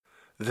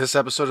This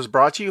episode is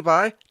brought to you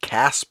by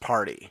Cast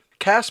Party.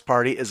 Cast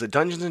Party is a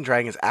Dungeons &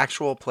 Dragons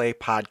actual play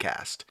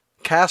podcast.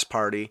 Cast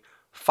Party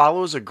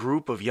follows a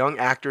group of young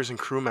actors and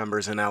crew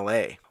members in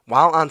LA.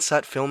 While on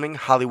set filming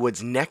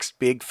Hollywood's next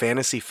big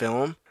fantasy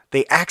film,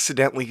 they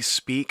accidentally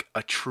speak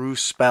a true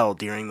spell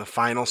during the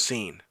final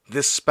scene.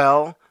 This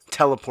spell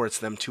teleports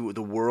them to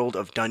the world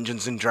of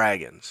Dungeons &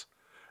 Dragons.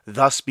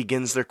 Thus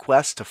begins their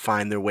quest to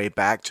find their way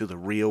back to the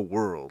real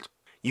world.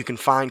 You can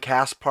find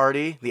Cast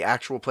Party, the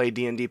actual play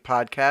D&D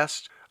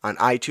podcast, on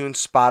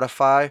iTunes,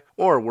 Spotify,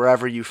 or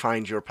wherever you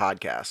find your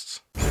podcasts.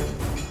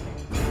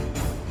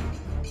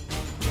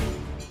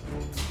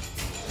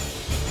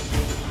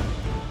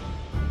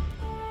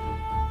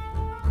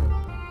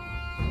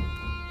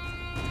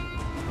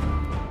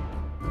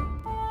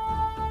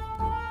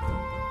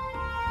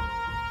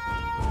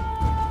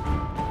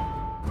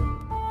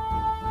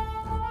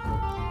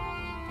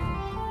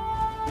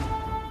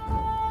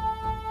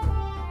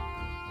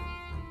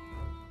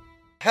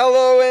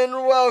 Hello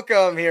and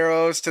welcome,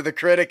 heroes, to the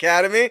Crit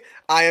Academy.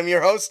 I am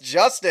your host,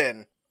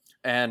 Justin.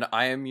 And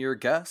I am your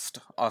guest,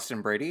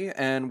 Austin Brady,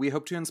 and we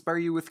hope to inspire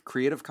you with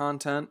creative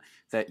content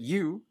that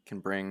you can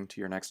bring to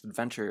your next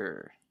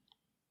adventure.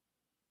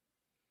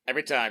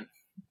 Every time.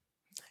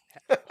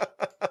 We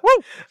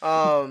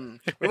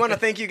want to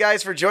thank you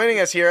guys for joining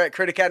us here at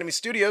Crit Academy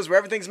Studios, where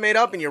everything's made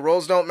up and your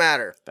roles don't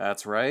matter.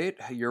 That's right.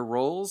 Your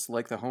roles,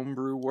 like the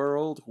homebrew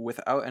world,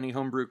 without any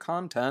homebrew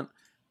content,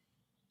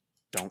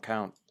 don't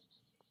count.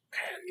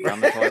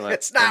 Down the toilet.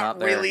 It's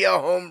not really a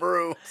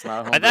homebrew. It's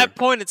not a homebrew. At that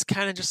point, it's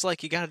kind of just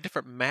like you got a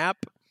different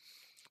map,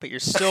 but you're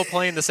still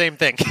playing the same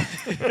thing.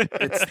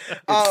 It's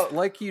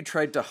like you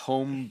tried to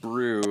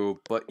homebrew,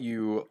 but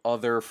you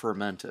other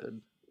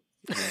fermented.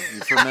 You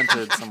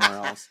fermented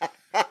somewhere else.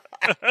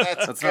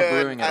 That's not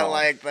good. brewing at I all.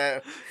 like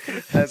that.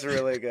 That's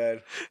really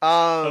good.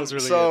 Was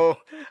really so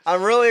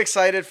I'm really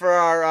excited for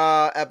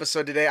our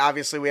episode today.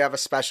 Obviously, we have a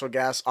special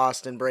guest,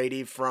 Austin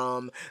Brady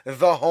from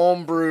the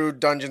Homebrew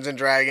Dungeons and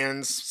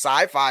Dragons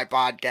sci-fi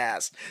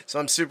podcast. So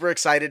I'm super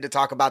excited to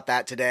talk about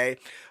that today.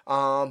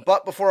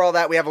 But before all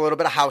that, we have a little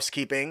bit of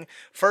housekeeping.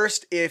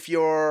 First, if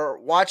you're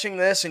watching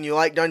this and you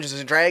like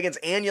Dungeons & Dragons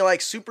and you like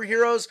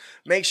superheroes,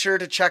 make sure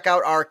to check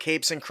out our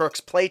Capes and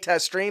Crooks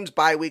playtest streams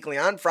bi-weekly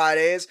on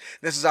Fridays.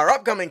 This is our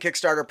upcoming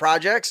Kickstarter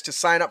projects. To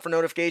sign up for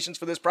notifications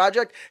for this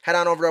project, head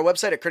on over to our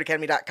website at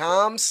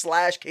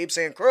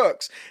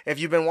critacademy.com/capesandcrooks. If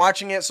you've been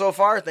watching it so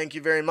far, thank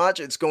you very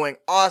much. It's going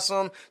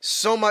awesome.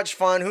 So much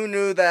fun. Who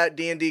knew that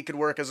D&D could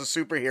work as a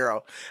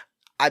superhero?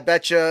 I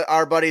bet you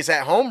our buddies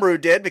at Homebrew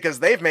did,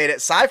 because they've made it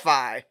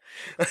sci-fi.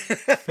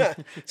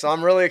 So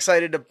I'm really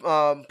excited to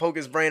poke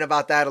his brain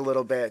about that a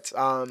little bit.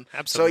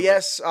 Absolutely. So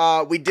yes,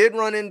 we did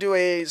run into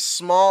a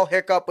small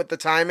hiccup with the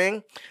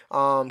timing.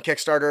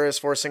 Kickstarter is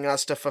forcing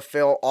us to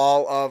fulfill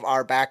all of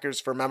our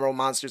backers for Memorable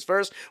Monsters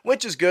first,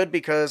 which is good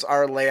because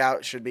our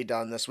layout should be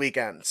done this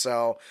weekend.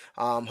 So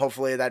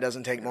hopefully that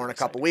doesn't take more than a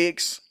couple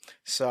weeks.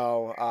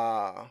 So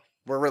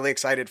we're really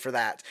excited for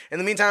that. In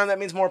the meantime, that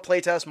means more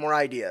playtests, more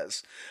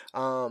ideas.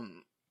 Now,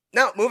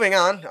 moving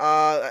on.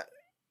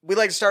 We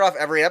like to start off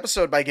every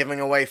episode by giving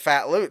away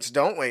fat loots,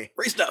 don't we?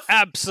 Free stuff.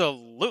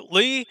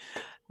 Absolutely.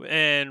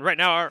 And right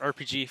now, our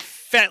RPG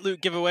Fat Loot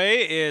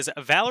giveaway is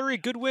Valerie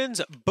Goodwin's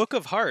Book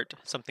of Heart,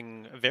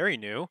 something very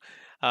new.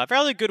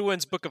 Valerie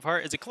Goodwin's Book of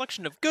Heart is a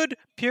collection of good,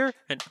 pure,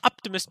 and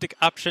optimistic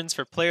options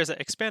for players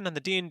that expand on the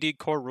D&D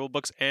core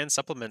rulebooks and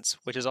supplements,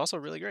 which is also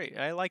really great.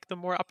 I like the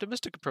more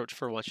optimistic approach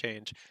for one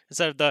change,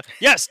 instead of the,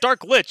 yes,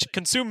 Dark Lich,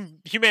 consume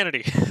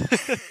humanity.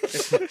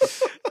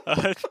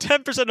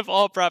 10% of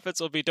all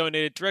profits will be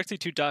donated directly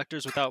to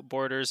Doctors Without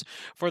Borders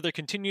for their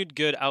continued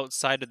good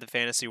outside of the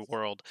fantasy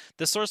world.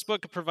 The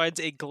sourcebook provides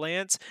a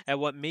glance at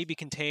what may be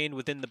contained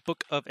within the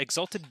Book of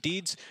Exalted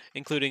Deeds,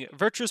 including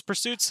virtuous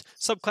pursuits,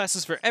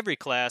 subclasses for every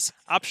class,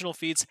 optional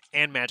feats,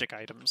 and magic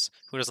items.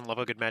 Who doesn't love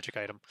a good magic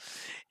item?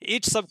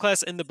 Each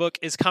subclass in the book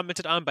is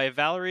commented on by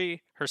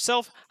Valerie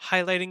herself,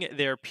 highlighting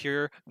their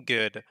pure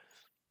good.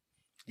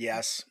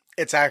 Yes,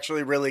 it's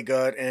actually really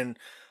good, and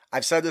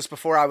I've said this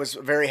before, I was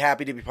very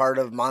happy to be part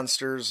of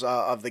Monsters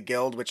of the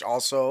Guild, which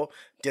also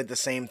did the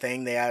same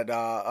thing. They had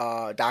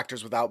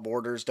Doctors Without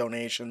Borders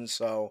donations,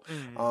 so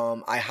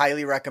I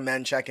highly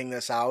recommend checking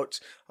this out.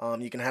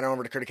 You can head on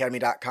over to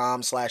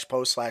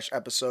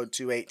critacademy.com/post/episode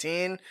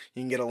 218.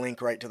 You can get a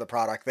link right to the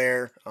product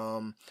there.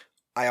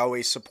 I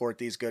always support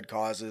these good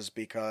causes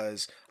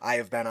because I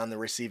have been on the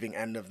receiving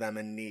end of them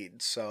in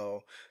need.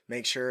 So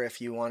make sure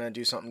if you want to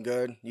do something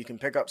good, you can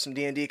pick up some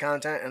D&D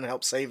content and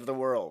help save the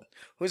world.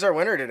 Who's our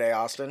winner today,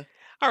 Austin?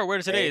 Our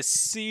winner today is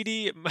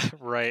CD...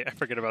 Right, I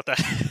forget about that.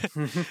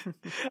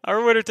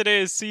 Our winner today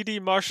is CD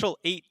Marshall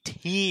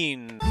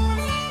 18.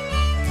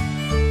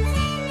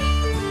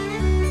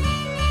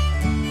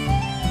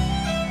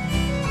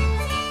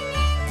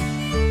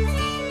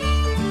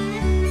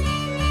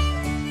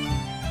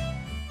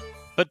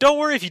 But don't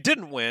worry if you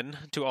didn't win,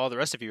 to all the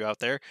rest of you out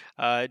there.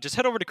 Just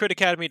head over to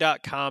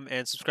critacademy.com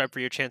and subscribe for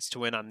your chance to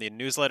win on the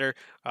newsletter.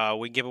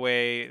 We give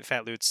away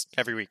fat loots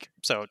every week,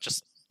 so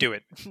just do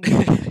it.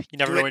 You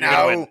never know when you're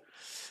going to win.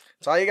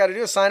 So all you got to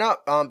do is sign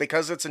up.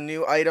 Because it's a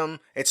new item,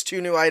 it's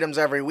 2 new items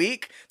every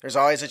week. There's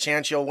always a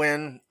chance you'll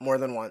win more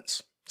than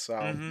once.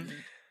 So,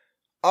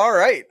 all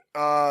right,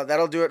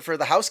 that'll do it for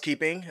the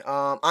housekeeping.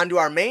 On to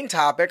our main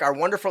topic, our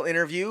wonderful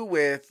interview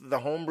with the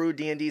Homebrew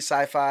D&D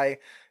Sci-Fi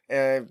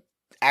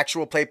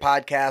actual play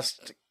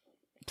podcast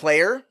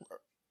player.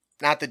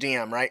 Not the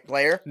DM, right?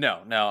 Player?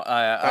 No.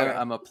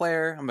 I'm a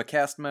player. I'm a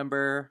cast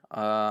member.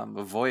 I'm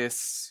a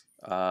voice.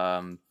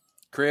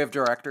 Creative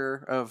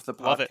director of the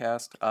Love it.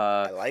 podcast.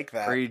 I like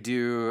that.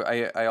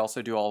 I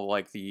also do all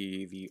like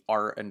the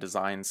art and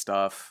design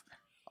stuff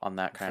on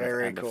that kind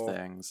Very of end cool. of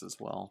things as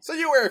well. So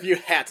you wear a few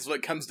hats is what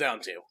it comes down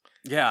to.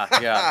 Yeah.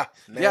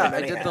 Many, Yeah, I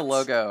many did hats. the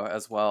logo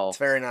as well. It's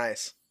very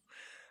nice.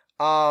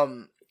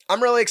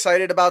 I'm really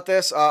excited about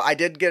this. I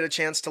did get a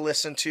chance to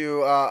listen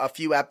to a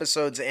few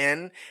episodes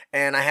in,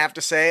 and I have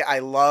to say I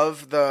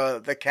love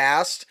the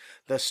cast.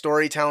 The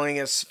storytelling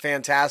is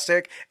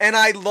fantastic, and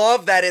I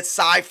love that it's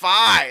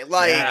sci-fi.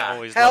 Like, I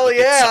always hell love a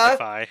good yeah!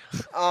 sci-fi.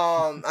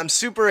 I'm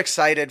super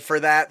excited for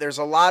that. There's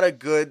a lot of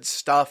good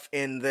stuff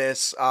in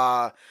this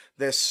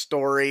this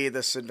story,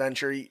 this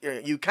adventure.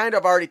 You kind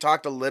of already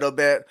talked a little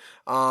bit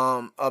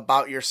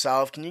about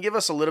yourself. Can you give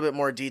us a little bit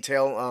more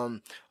detail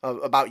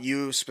about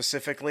you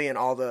specifically, and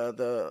all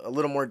the a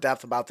little more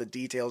depth about the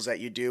details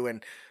that you do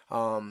and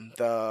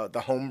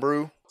the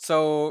homebrew?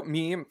 So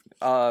me,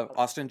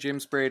 Austin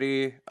James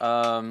Brady,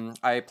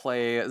 I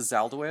play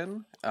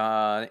Zaldwin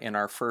in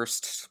our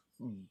first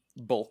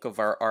bulk of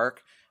our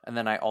arc, and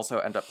then I also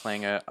end up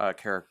playing a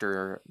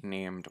character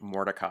named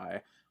Mordecai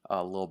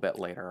a little bit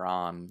later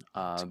on,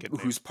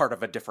 who's part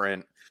of a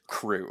different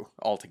crew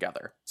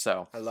altogether.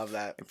 So I love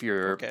that. if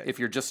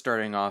you're just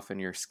starting off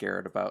and you're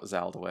scared about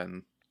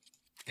Zaldwin,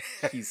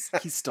 he's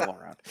still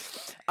around.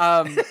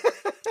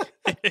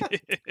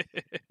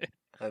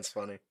 That's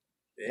funny.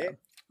 Yeah.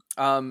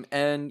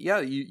 And yeah,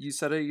 you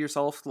said it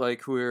yourself.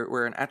 Like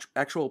we're an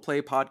actual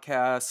play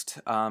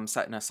podcast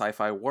set in a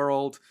sci-fi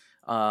world.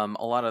 A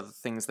lot of the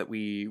things that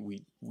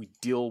we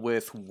deal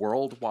with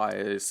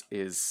world-wise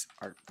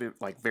are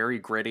like very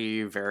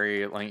gritty,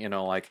 very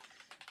like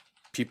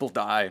people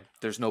die.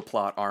 There's no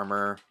plot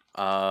armor.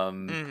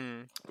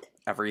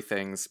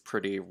 Everything's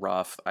pretty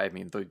rough. I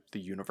mean, the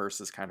universe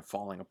is kind of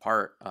falling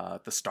apart.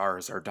 The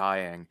stars are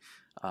dying.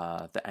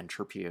 The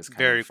entropy is kind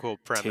Very of cool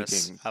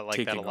premise. I like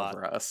that a taking lot.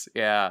 over us.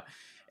 Yeah.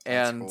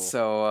 That's And cool.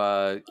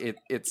 so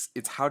it's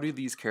how do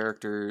these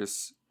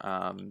characters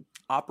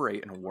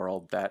operate in a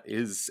world that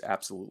is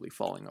absolutely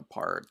falling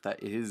apart,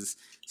 that is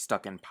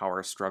stuck in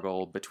power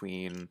struggle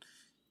between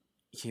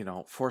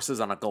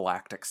forces on a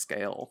galactic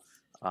scale.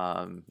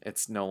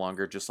 It's no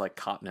longer just like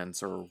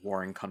continents or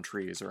warring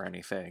countries or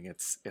anything.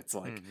 It's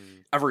like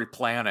every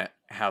planet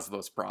has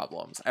those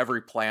problems.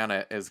 Every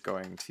planet is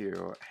going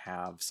to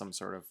have some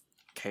sort of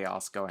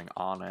chaos going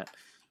on it,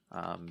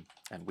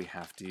 and we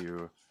have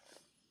to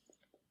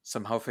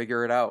somehow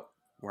figure it out.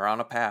 We're on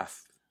a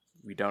path.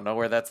 We don't know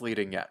where that's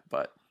leading yet,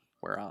 but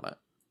we're on it.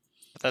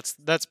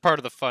 That's part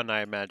of the fun,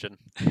 I imagine.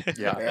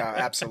 Yeah. Yeah,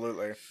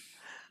 absolutely.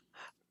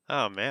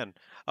 Oh man,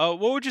 what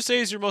would you say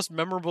is your most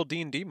memorable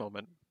D&D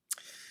moment?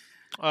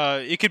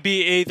 It could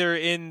be either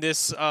in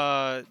this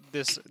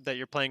this that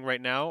you're playing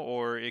right now,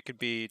 or it could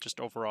be just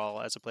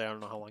overall as a player. I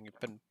don't know how long you've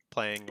been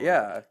playing.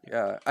 Yeah.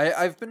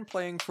 I've been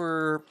playing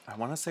for, I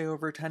want to say,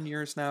 over 10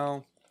 years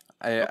now.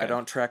 I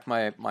don't track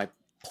my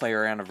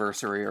player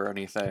anniversary or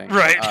anything.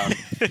 Right.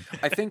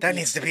 I think That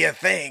needs to be a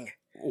thing.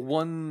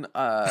 one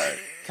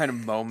kind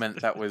of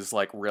moment that was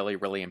like really,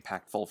 really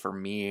impactful for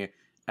me,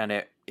 and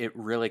it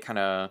really kind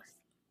of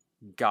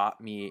got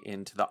me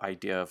into the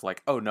idea of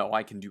like, oh no,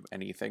 I can do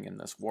anything in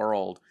this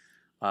world.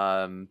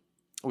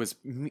 Was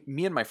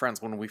me and my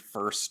friends when we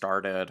first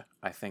started.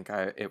 I think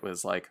it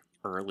was like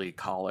early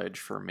college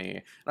for me,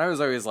 and I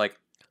was always like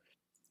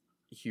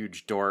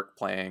huge dork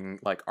playing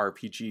like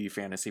RPG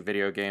fantasy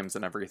video games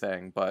and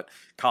everything, but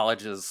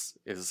college is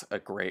a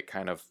great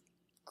kind of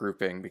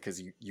grouping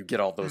because you get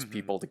all those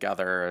people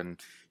together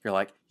and you're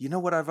like, you know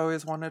what I've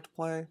always wanted to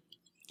play?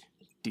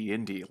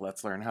 D&D.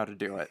 Let's learn how to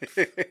do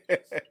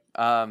it.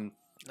 Nice.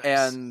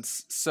 And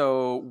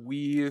so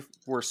we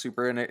were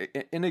super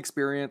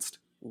inexperienced.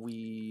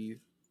 We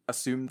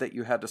assumed that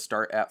you had to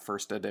start at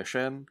first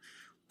edition,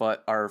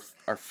 but our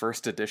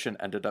first edition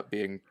ended up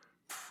being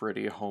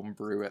pretty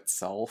homebrew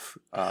itself.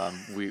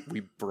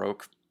 We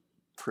broke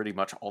pretty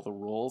much all the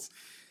rules.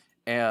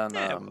 And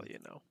Yeah, well, you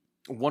know.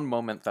 one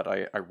moment that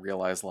I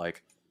realized,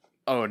 like,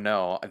 oh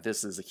no,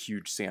 this is a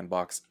huge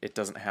sandbox. It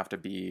doesn't have to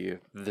be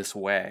this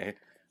way.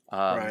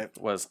 Right.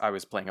 Was I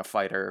was playing a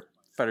fighter.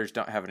 Fighters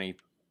don't have any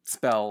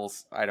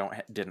spells.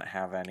 Didn't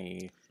have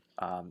any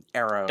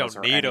arrows Don't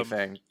or need 'em.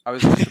 anything. I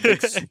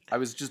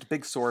was just a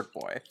big sword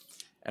boy,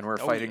 and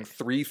we're Oh, fighting yeah.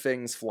 3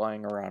 things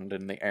flying around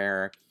in the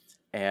air,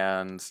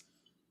 and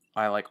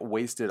I like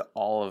wasted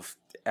all of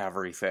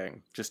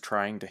everything just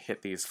trying to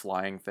hit these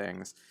flying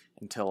things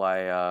until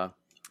I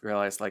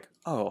realized, like,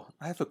 oh,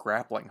 I have a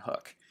grappling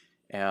hook,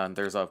 and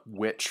there's a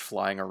witch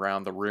flying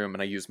around the room,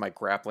 and I use my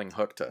grappling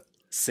hook to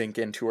sink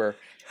into her,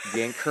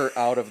 yank her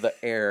out of the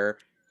air,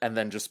 and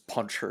then just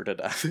punch her to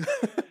death.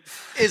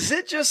 Is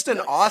it just an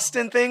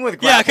Austin thing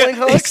with Yeah, grappling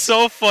hooks? it's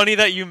so funny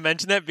that you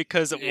mentioned that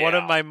because one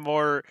of Yeah. my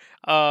more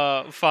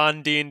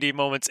fond D&D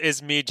moments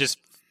is me just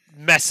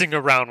messing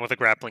around with a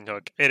grappling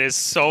hook. It is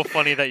so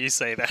funny that you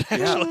say that.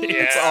 Actually,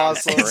 It's Yeah.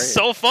 awesome. Great. it's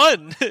so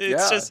fun.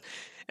 It's Yeah. just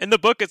in the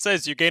book it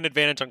says you gain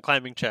advantage on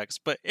climbing checks,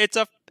 but it's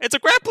a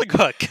grappling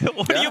hook.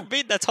 What do you Yeah.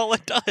 mean? That's all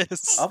it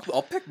does.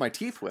 I'll pick my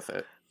teeth with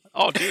it.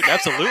 Oh, dude,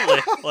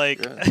 absolutely. Like,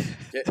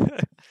 Yeah.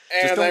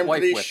 And don't I'm wipe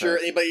pretty with sure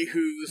it. anybody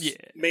who's Yeah.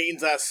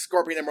 mains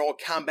Scorpion in Mortal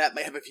Kombat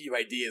may have a few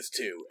ideas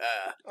too.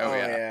 Oh,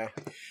 yeah.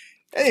 yeah.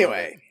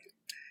 Anyway,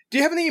 do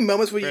you have any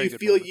moments where Very you good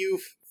feel moment.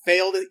 you've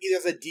failed either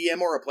as a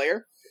DM or a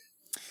player?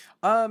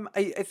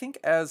 I think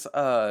as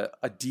a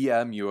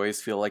DM, you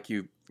always feel like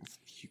you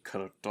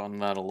could have done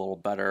that a little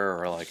better,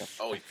 or like I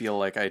feel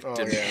like I Oh,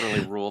 didn't yeah.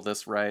 really rule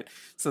this right.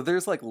 So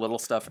there's like little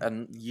stuff,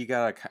 and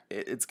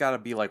it's gotta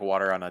be like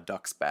water on a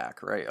duck's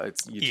back, right?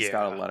 You just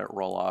gotta Yeah. let it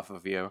roll off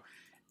of you.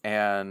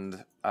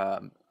 And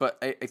but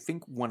I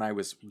think when I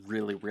was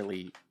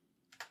really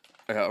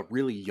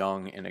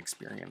young and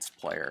experienced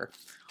player,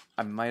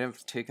 I might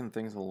have taken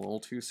things a little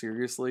too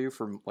seriously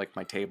for like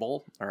my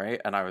table, all right?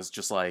 And I was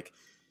just like,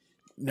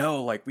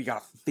 no, like we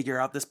gotta figure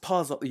out this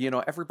puzzle.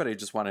 Everybody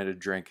just wanted to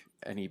drink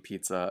and eat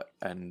pizza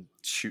and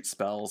shoot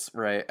spells,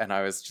 right? And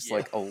I was just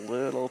like a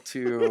little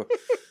too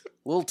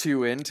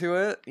into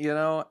it,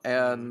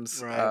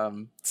 And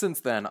Right. since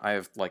then,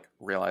 I've like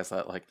realized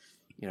that like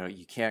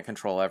you can't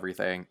control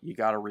everything. You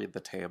got to read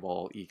the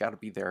table. You got to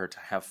be there to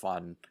have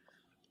fun.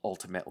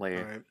 Ultimately,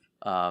 Right.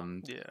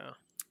 yeah.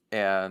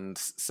 and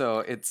so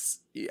as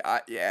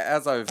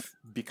I've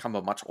become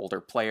a much older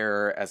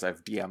player, as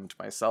I've DM'd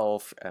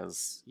myself,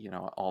 as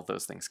all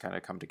those things kind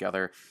of come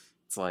together,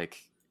 it's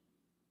like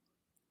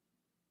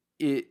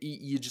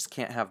you just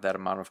can't have that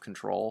amount of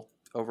control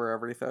over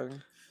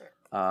everything.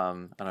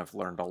 And I've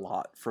learned a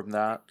lot from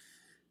that.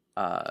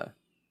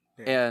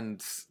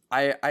 And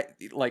I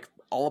like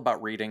all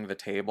about reading the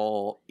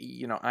table.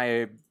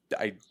 I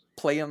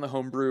play in the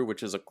homebrew,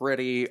 which is a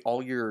gritty,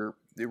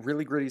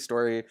 really gritty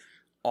story.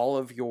 All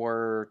of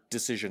your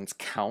decisions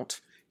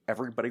count.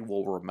 Everybody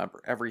will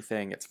remember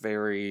everything. It's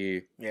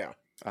very Yeah.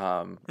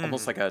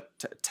 almost like a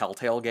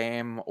telltale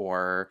game,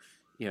 or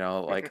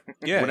like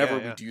Yeah, whenever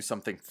yeah. we do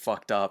something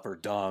fucked up or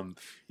dumb,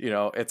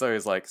 it's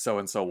always like so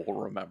and so will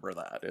remember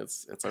that.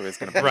 It's always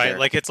gonna be Right, there.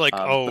 like it's like,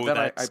 But then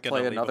I that's gonna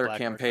play leave a another black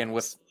mark campaign on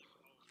with us.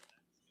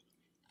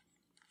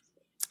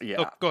 yeah.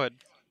 Oh, go ahead.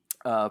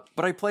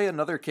 But I play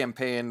another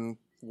campaign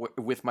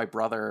with my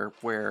brother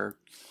where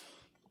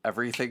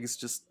everything's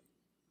just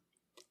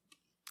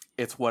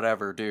it's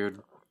whatever,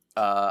 dude.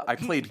 I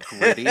played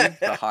Gritty,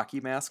 the hockey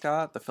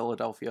mascot, the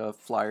Philadelphia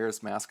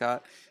Flyers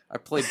mascot. I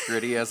played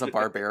Gritty as a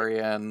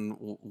barbarian.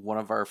 One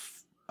of our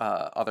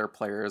other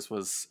players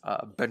was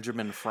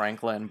Benjamin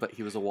Franklin, but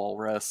he was a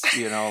walrus.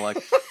 Like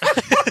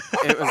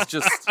it was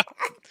just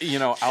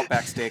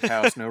Outback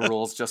Steakhouse, no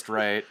rules, just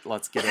right.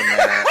 Let's get in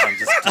there and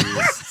just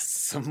do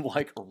some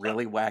like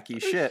really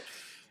wacky shit.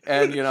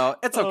 And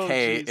it's Oh,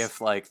 okay jeez.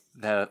 if like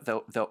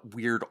the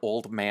weird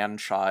old man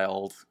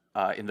child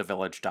in the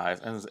village dies,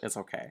 and it's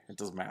okay. It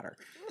doesn't matter.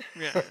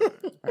 Yeah.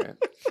 Right.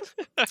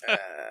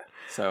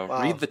 So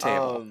Wow. read the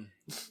table.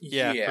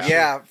 Yeah, for sure.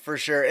 Yeah, for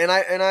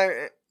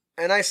sure.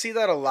 And I see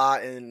that a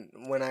lot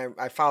when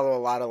I follow a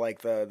lot of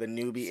like the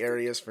newbie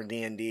areas for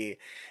D&D,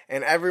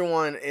 and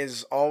everyone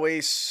is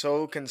always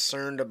so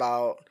concerned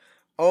about,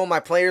 oh, my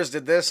players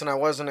did this and I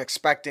wasn't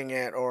expecting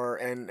it, or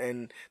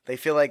and they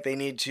feel like they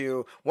need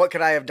to, what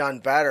could I have done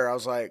better? I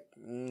was like,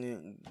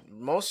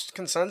 most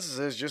consensus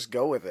is just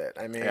go with it.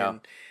 I mean, Yeah.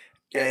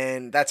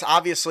 and that's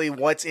obviously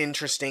what's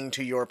interesting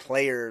to your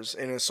players,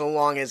 and so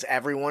long as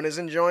everyone is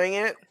enjoying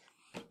it,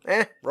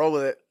 roll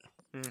with it.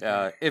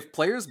 If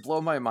players blow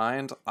my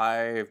mind,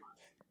 I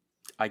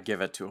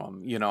give it to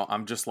them.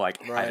 I'm just like,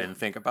 Right. I didn't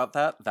think about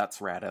that. That's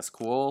rad as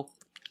cool.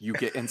 You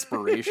get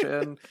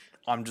inspiration.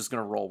 I'm just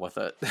gonna roll with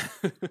it.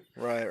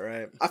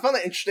 Right. I found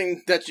that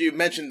interesting that you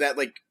mentioned that,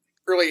 like,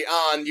 early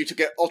on, you took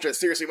it ultra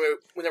seriously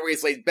when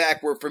everybody's laid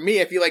back, where for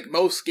me, I feel like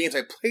most games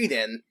I played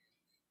in,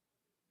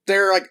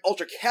 they're, like,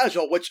 ultra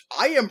casual, which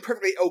I am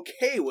perfectly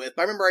okay with.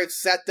 But I remember I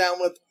sat down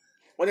with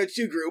one or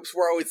two groups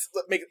where I would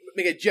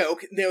make a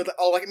joke, and they would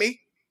all look at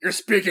me, "You're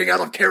speaking out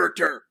of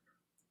character."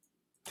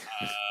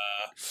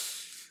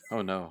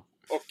 Oh no.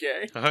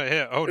 Okay. Oh,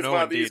 yeah. Oh, It's no,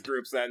 one of these indeed.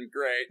 groups then.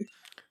 Great.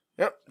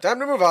 Yep, time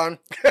to move on.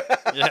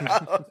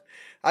 Yeah.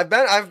 I've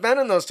been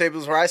in those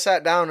tables where I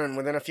sat down and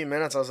within a few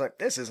minutes I was like,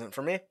 this isn't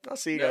for me. I'll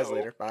see you guys No.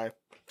 later. Bye.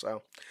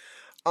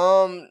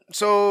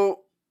 So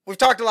we've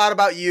talked a lot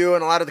about you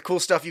and a lot of the cool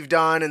stuff you've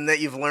done and that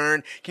you've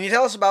learned. Can you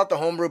tell us about the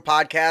Homebrew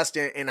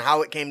podcast and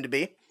how it came to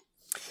be?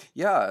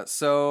 Yeah,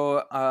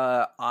 so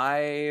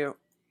I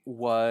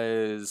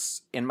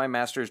was in my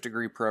master's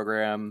degree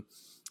program,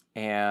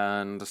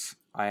 and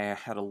I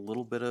had a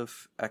little bit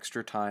of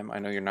extra time. I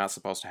know you're not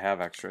supposed to have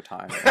extra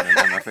time in an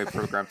MFA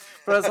program,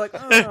 but I was like,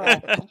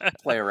 oh, I'll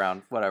play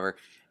around, whatever.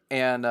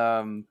 And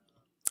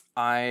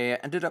I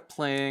ended up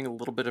playing a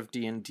little bit of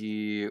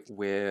D&D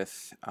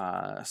with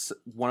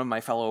one of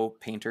my fellow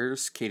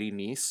painters, Katie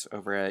Neese,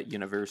 over at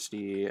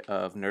University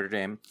of Notre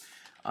Dame.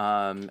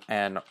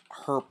 And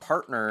her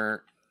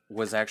partner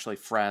was actually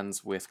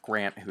friends with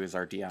Grant, who is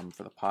our DM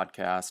for the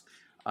podcast.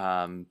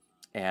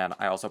 And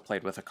I also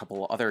played with a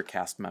couple other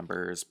cast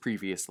members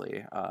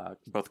previously,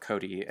 both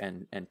Cody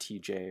and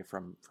TJ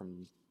from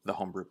the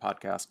Homebrew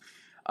podcast.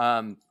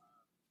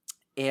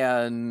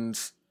 And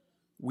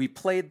we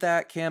played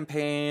that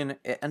campaign.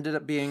 It ended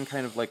up being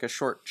kind of like a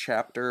short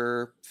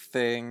chapter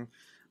thing.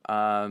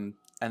 And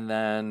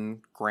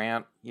then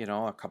Grant,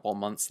 a couple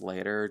months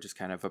later, just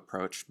kind of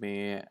approached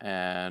me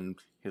and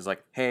he was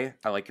like, "Hey,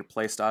 I like your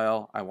play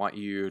style. I want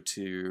you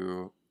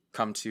to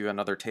come to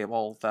another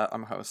table that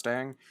I'm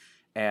hosting.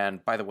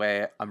 And by the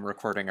way, I'm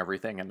recording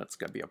everything and it's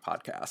going to be a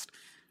podcast."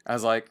 I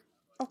was like,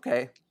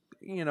 okay,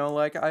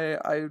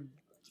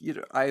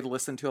 I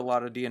listen to a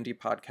lot of D&D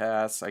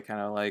podcasts. I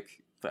kind of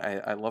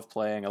I love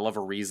playing. I love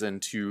a reason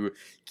to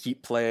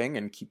keep playing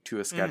and keep to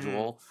a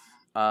schedule.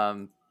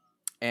 Mm-hmm.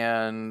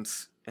 And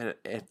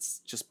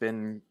it's just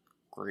been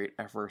great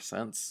ever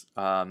since.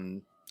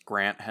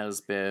 Grant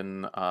has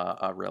been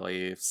a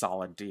really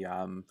solid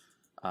DM,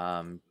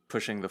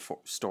 pushing the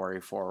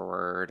story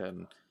forward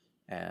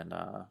and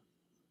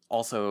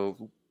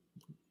also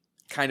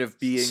kind of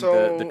being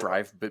the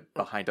drive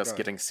behind us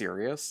getting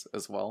serious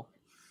as well.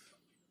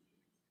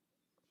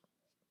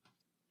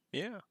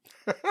 Yeah.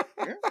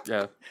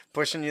 Yeah.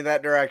 Pushing you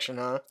that direction,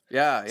 huh?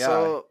 Yeah.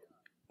 So,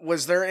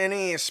 was there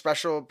any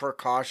special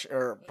precaution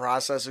or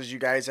processes you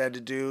guys had to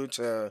do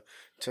to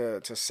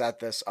set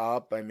this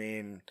up? I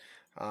mean,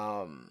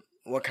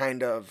 what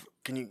kind of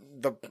can you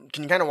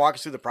kind of walk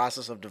us through the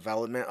process of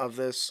development of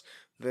the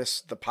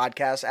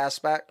podcast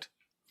aspect?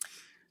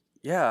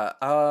 Yeah.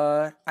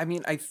 I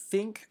mean, I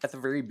think at the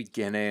very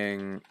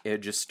beginning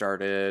it just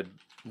started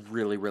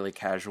really, really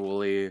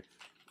casually.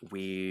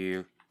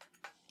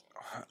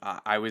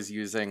 I was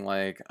using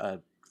like a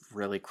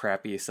really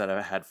crappy set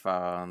of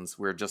headphones.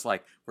 We're just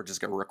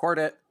gonna record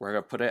it. We're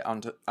gonna put it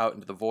out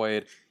into the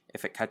void.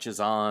 If it catches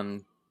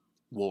on,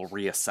 we'll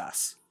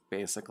reassess,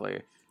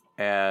 basically.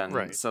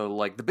 And so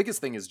like the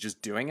biggest thing is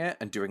just doing it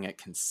and doing it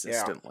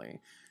consistently.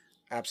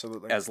 Yeah,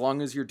 absolutely. As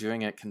long as you're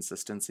doing it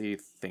consistency,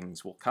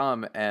 things will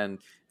come. And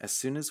as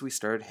soon as we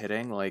started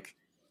hitting like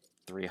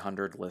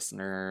 300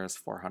 listeners,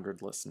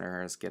 400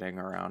 listeners, getting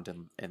around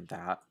in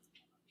that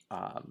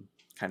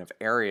kind of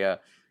area,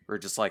 we're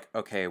just like,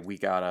 okay, we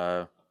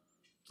gotta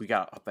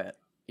up it.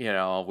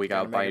 We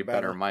gotta buy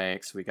better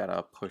mics. We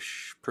gotta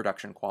push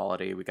production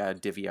quality. We gotta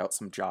divvy out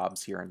some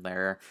jobs here and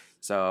there.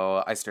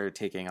 So I started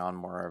taking on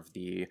more of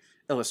the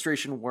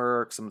illustration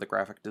work, some of the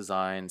graphic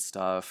design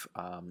stuff.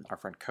 Our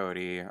friend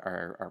Cody,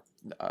 our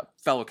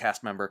fellow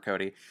cast member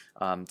Cody,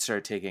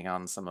 started taking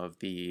on some of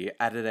the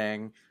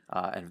editing,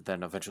 and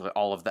then eventually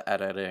all of the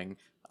editing.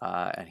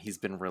 And he's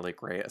been really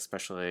great,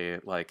 especially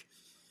like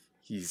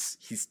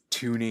he's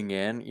tuning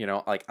in,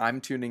 like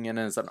I'm tuning in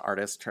as an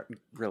artist,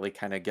 really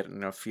kind of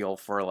getting a feel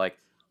for like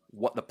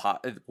what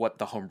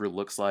the homebrew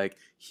looks like.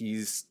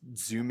 He's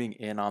zooming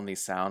in on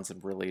these sounds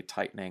and really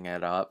tightening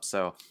it up.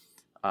 So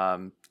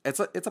it's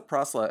a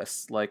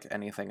process like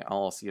anything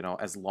else,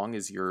 as long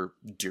as you're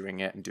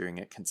doing it and doing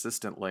it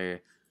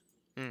consistently,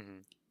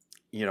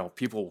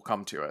 people will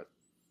come to it.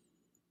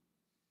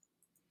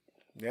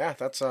 Yeah,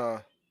 that's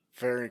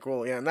very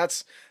cool. Yeah, and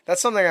that's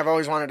something I've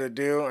always wanted to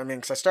do. I mean,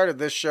 because I started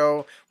this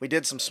show, we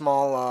did some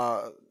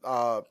small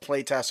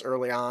play tests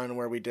early on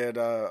where we did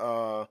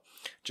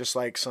just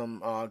like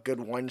some good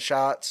one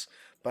shots.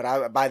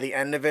 But by the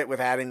end of it, with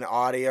adding the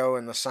audio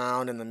and the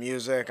sound and the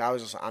music,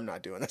 I'm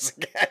not doing this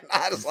again.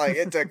 I was like,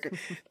 it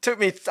took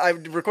me. I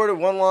recorded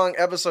one long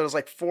episode. It was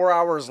like 4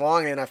 hours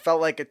long, and I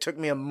felt like it took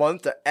me a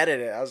month to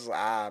edit it. I was like,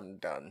 I'm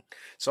done.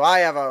 So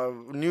I have a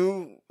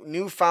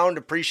newfound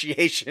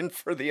appreciation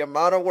for the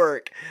amount of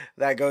work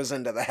that goes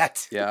into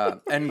that. Yeah,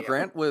 and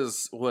Grant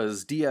was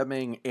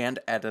DMing and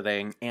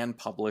editing and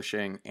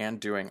publishing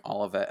and doing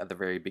all of it at the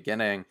very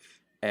beginning.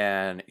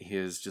 And he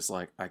was just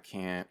like, I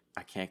can't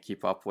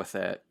keep up with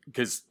it,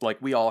 because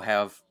like we all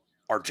have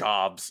our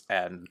jobs,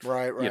 and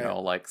right.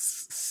 Like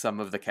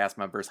some of the cast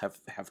members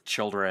have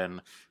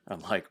children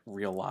and like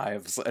real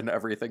lives and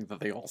everything that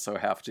they also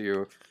have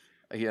to,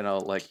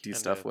 like do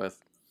stuff with.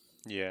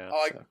 Yeah.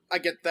 Oh, I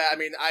get that. I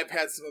mean, I've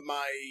had some of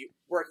my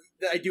work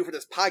that I do for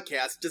this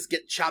podcast just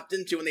get chopped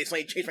into when they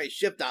suddenly changed my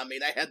shift on me,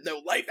 and I had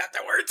no life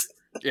afterwards.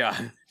 Yeah.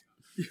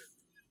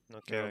 No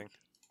kidding.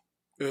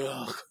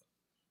 Ugh.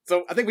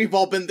 So I think we've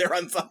all been there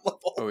on some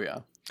level. Oh,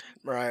 yeah.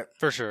 Right.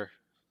 For sure.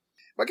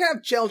 What kind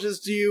of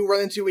challenges do you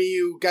run into when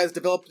you guys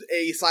developed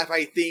a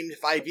sci-fi themed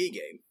 5e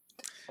game?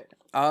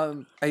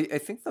 I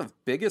think the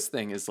biggest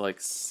thing is like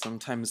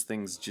sometimes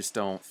things just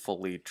don't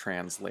fully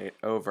translate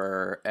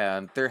over,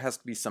 and there has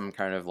to be some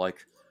kind of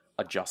like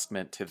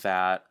adjustment to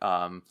that.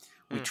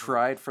 We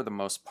tried for the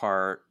most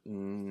part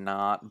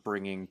not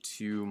bringing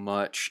too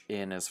much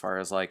in as far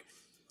as like,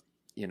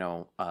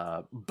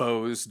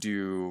 bows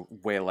do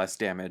way less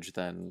damage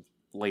than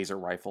laser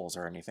rifles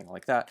or anything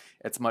like that.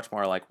 It's much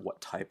more like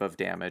what type of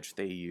damage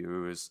they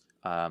use.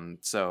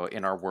 So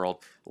in our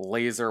world,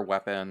 laser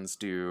weapons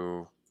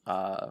do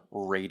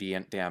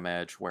radiant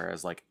damage,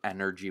 whereas like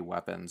energy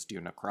weapons do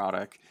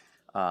necrotic.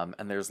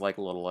 And there's like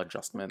little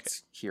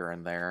adjustments here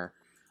and there.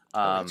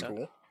 That's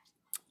cool.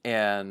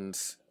 And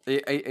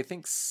I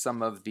think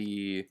some of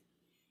the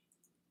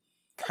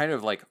kind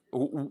of like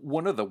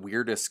one of the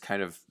weirdest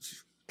kind of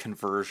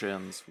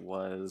conversions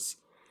was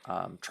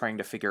trying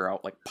to figure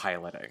out like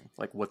piloting.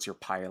 Like, what's your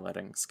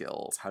piloting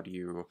skills? How do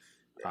you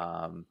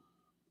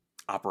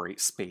operate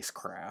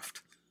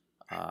spacecraft?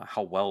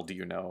 How well do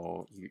you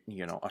know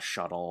a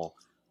shuttle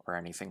or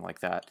anything like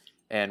that?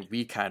 And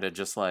we kind of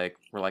just like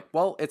we're like,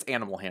 well, it's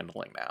animal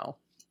handling now.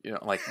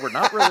 Like we're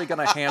not really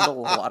going to handle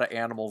a lot of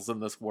animals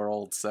in this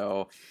world,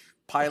 so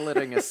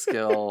piloting a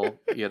skill,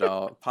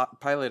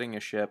 piloting a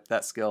ship,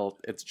 that skill,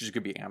 it's just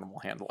going to be animal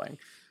handling.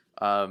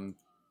 I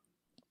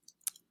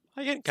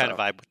can kind of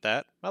vibe with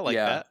that. I like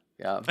that.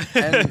 Yeah.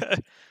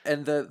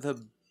 And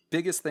the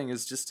biggest thing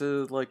is just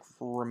to like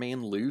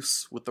remain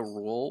loose with the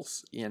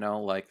rules,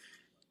 like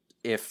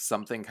if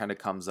something kind of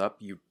comes up,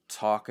 you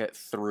talk it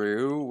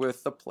through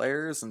with the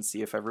players and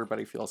see if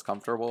everybody feels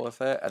comfortable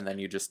with it, and then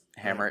you just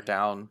hammer it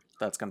down.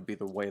 That's going to be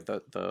the way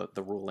that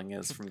the ruling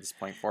is from this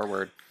point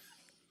forward.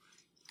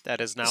 That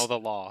is now the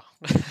law.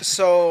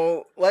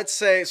 So let's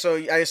say,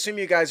 I assume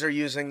you guys are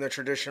using the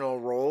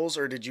traditional roles,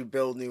 or did you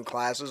build new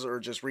classes,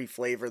 or just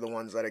reflavor the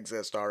ones that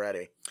exist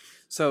already?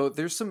 So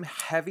there's some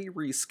heavy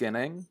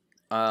reskinning.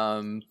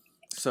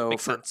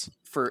 Makes sense.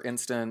 For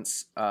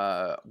instance,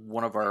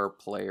 one of our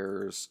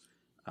players,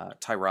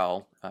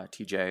 Tyrell,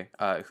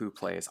 TJ, who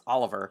plays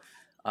Oliver.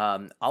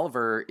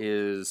 Oliver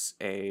is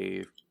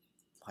a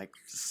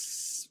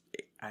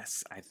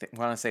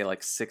want to say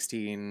like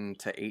 16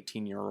 to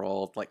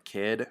 18-year-old like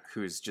kid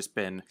who's just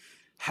been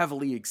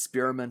heavily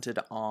experimented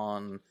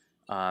on.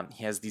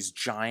 He has these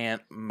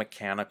giant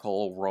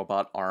mechanical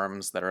robot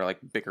arms that are like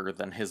bigger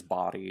than his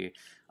body,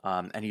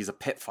 and he's a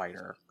pit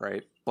fighter,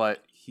 right?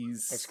 But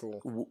that's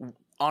cool.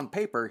 On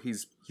paper,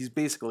 he's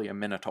basically a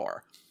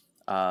minotaur.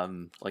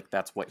 Like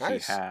that's what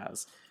nice. He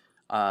has.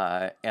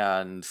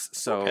 And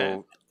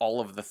so all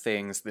of the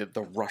things,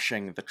 the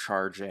rushing, the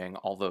charging,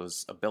 all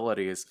those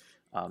abilities,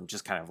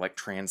 just kind of like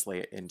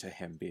translate into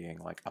him being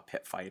like a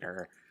pit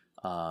fighter.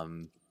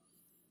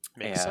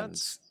 Makes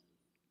sense.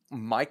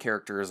 My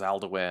character is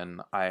Alduin.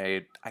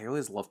 I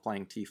always love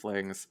playing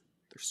tieflings.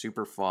 They're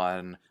super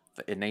fun.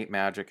 The innate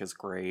magic is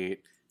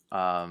great.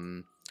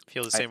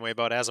 Feel the same way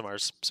about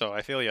Aasimars, so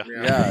I feel you.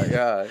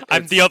 Yeah.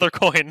 I'm the other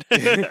coin.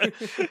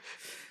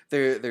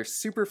 They're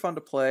super fun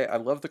to play. I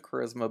love the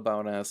charisma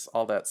bonus,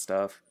 all that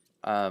stuff.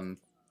 And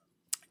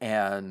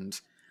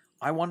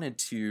I wanted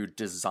to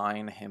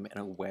design him in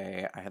a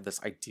way. I had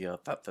this idea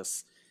that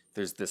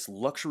there's this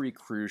luxury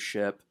cruise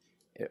ship.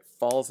 It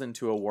falls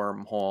into a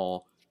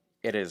wormhole.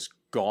 It is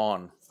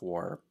gone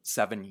for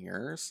 7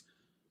 years.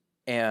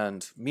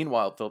 And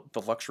meanwhile,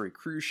 the luxury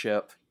cruise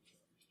ship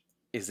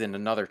is in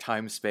another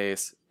time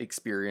space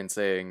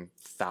experiencing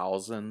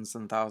thousands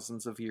and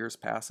thousands of years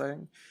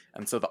passing.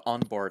 And so the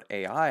onboard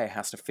AI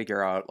has to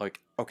figure out, like,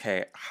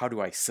 okay, how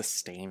do I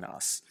sustain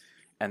us?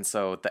 And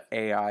so the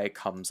AI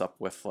comes up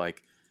with,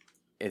 like,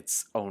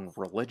 its own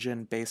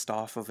religion based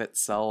off of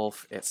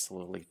itself. It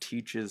slowly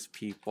teaches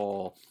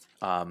people.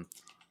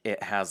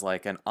 It has,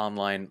 like, an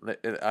online,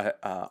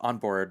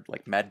 onboard,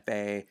 like, med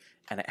bay,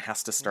 and it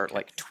has to start,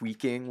 like,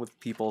 tweaking with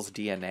people's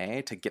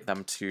DNA to get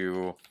them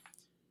to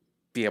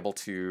be able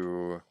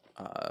to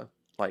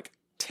like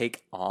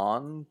take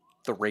on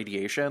the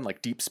radiation,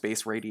 like deep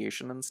space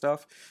radiation and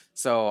stuff.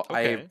 So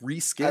I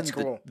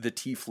reskinned the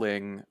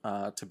tiefling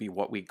to be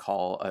what we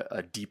call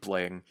a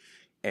deepling,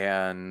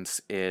 and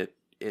it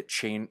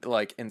changed,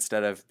 like,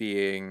 instead of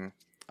being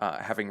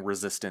having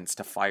resistance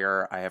to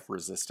fire, I have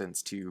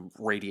resistance to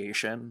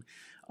radiation.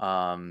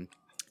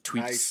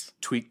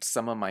 Tweaked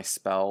some of my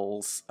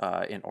spells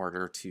in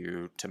order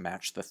to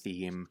match the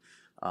theme.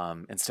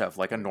 Instead of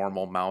like a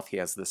normal mouth, he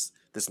has this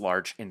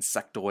large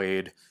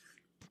insectoid,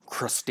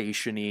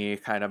 crustacean-y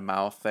kind of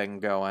mouth thing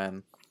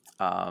going.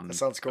 That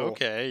sounds cool.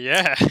 Okay,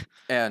 yeah.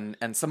 And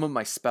some of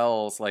my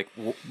spells, like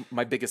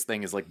my biggest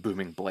thing is like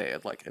Booming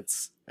Blade. Like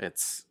it's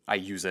I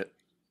use it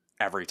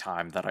every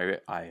time that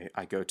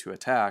I go to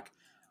attack.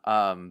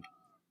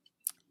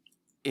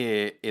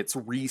 It's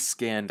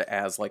reskinned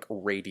as like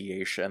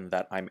radiation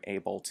that I'm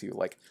able to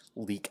like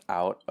leak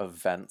out of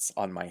vents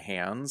on my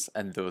hands,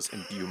 and those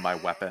imbue my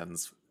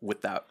weapons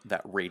with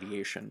that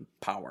radiation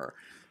power.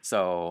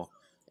 So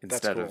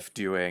instead of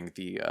doing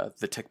the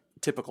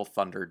typical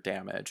thunder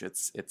damage,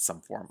 it's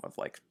some form of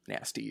like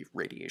nasty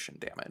radiation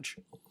damage.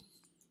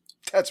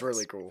 That's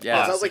really cool.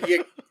 Yeah, it sounds like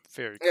you.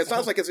 Very It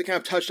sounds like, as we kind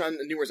of touched on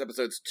in numerous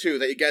episodes too,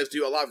 that you guys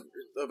do a lot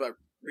of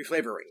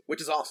reflavoring,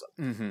 which is awesome.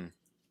 Mm-hmm.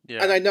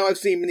 Yeah. And I know I've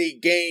seen many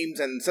games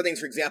and settings,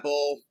 for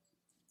example,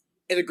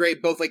 integrate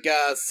both like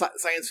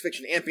science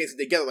fiction and fantasy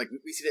together. Like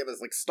we see that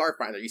with like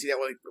Starfinder, you see that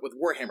with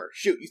Warhammer.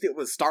 Shoot, you see it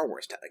with Star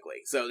Wars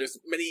technically. So there's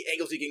many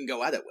angles you can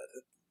go at it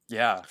with.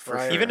 Yeah, for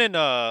sure. Even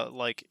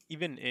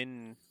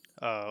in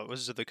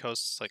Wizards of the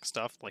Coast like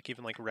stuff, like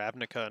even like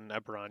Ravnica and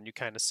Eberron, you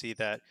kind of see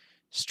that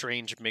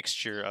strange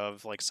mixture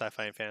of like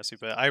sci-fi and fantasy.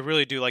 But I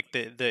really do like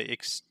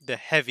the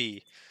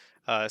heavy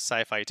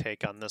sci-fi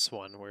take on this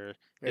one, where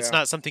it's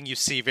not something you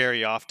see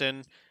very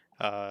often,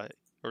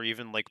 or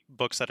even like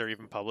books that are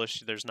even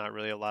published. There's not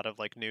really a lot of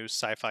like new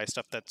sci-fi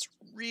stuff that's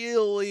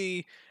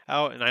really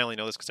out, and I only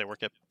know this because I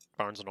work at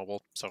Barnes and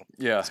Noble, so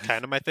Yeah. it's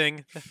kind of my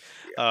thing.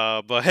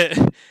 But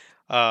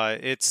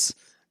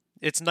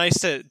it's nice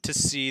to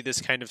see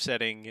this kind of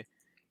setting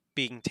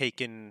being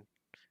taken,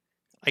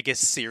 I guess,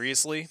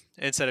 seriously,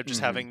 instead of just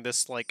Mhm. having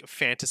this like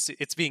fantasy.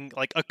 It's being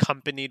like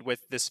accompanied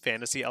with this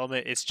fantasy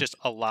element. It's just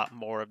a lot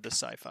more of the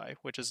sci-fi,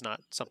 which is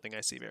not something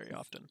I see very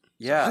often.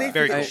 Yeah. How do you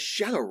very feel cool.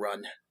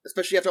 about Shadowrun?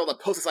 Especially after all the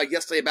posts I saw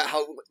yesterday about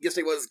how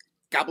yesterday was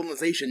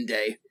Goblinization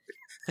Day.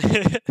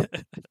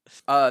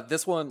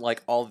 This one,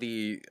 like all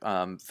the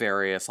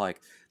various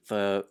like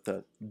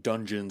the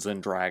Dungeons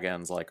and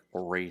Dragons like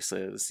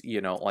races,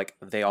 like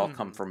they all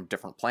come Mhm. from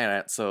different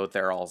planets, so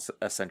they're all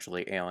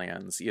essentially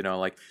aliens.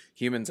 Like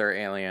humans are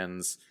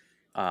aliens,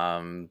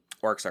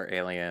 orcs are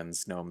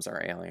aliens, gnomes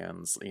are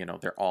aliens.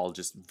 They're all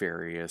just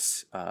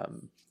various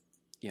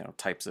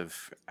types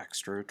of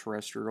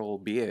extraterrestrial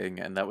being,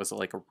 and that was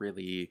like a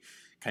really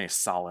kind of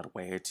solid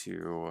way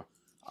to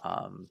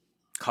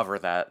cover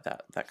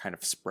that kind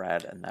of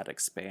spread and that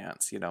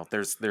expanse.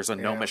 There's a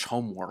gnomish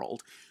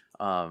homeworld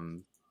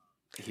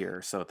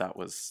here, so that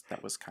was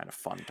kind of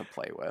fun to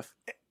play with.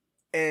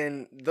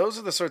 And those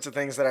are the sorts of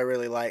things that I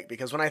really like,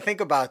 because when I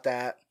think about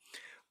that,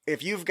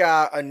 if you've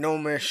got a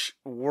gnomish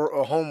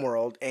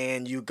homeworld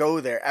and you go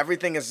there,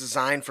 everything is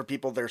designed for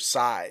people their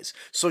size.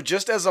 So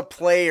just as a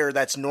player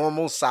that's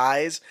normal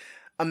size,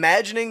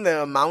 imagining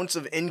the amounts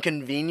of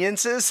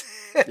inconveniences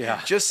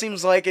Yeah. just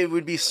seems like it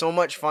would be so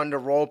much fun to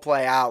role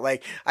play out.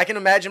 Like I can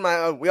imagine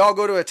we all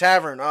go to a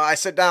tavern. I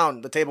sit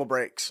down, the table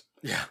breaks.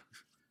 Yeah.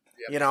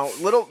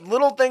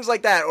 Little things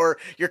like that, or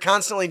you're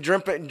constantly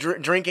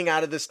drinking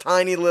out of this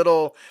tiny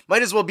little,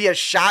 might as well be a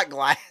shot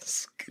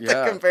glass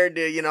compared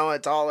to a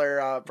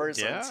taller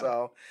person. Yeah.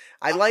 So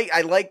I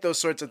like those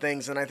sorts of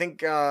things, and I think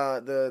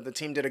the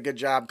team did a good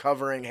job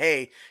covering.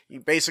 Hey,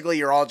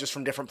 you're all just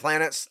from different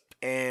planets,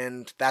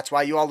 and that's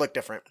why you all look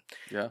different.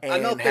 Yeah, and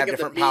I'm not have thinking of the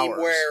different meme powers.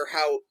 where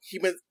how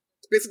humans,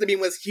 basically the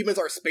meme was humans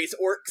are space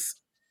orcs,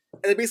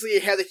 and they basically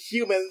had the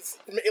humans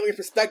from an alien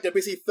perspective,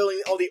 basically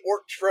filling all the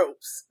orc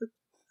tropes.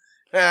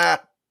 And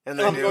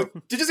they I'm do. going,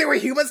 did you see what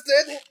humans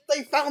did?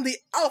 They found the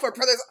alpha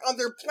predators on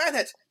their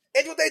planet.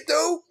 And what they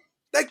do?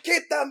 They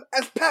keep them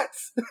as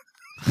pets.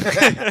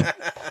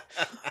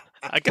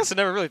 I guess I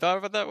never really thought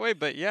of it that way,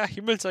 but yeah,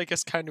 humans, I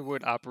guess, kind of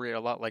would operate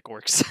a lot like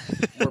orcs.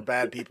 We're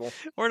bad people.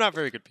 We're not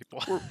very good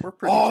people. we're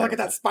pretty Oh, look at terrible.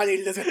 that spiny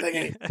lizard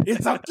thingy.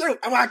 He's so cute.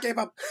 I want to keep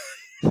him.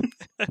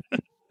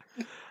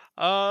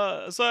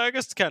 So I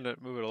guess to kind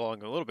of move it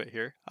along a little bit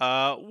here,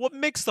 what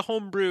makes the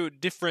homebrew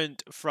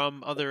different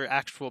from other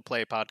actual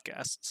play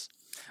podcasts?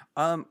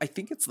 I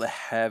think it's the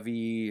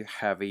heavy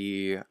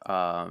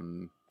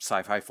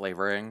sci-fi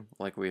flavoring,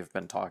 like we've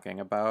been talking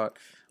about.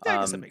 Yeah,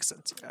 I guess that makes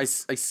sense. Yeah.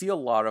 I see a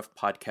lot of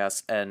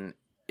podcasts, and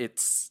it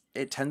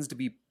tends to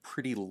be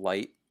pretty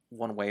light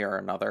one way or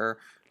another.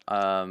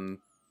 And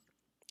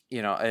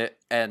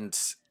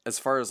as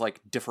far as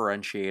like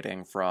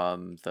differentiating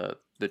from the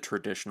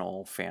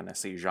traditional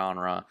fantasy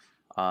genre,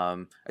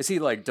 I see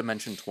like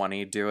Dimension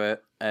 20 do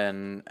it,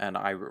 and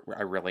I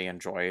really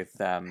enjoy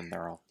them, and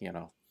they're all,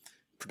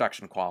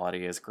 production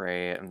quality is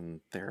great, and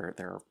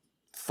they're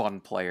fun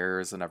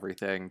players and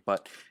everything.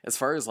 But as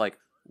far as like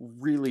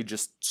really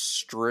just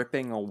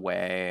stripping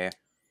away,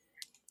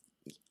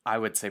 I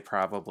would say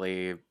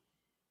probably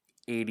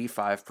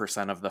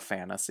 85% of the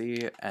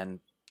fantasy and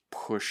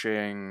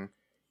pushing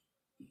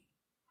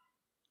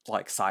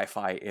like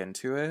sci-fi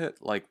into it,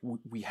 like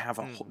we have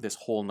this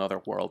whole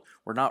nother world.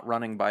 We're not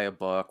running by a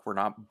book, we're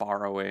not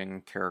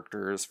borrowing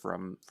characters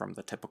from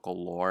the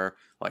typical lore.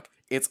 Like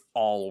it's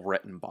all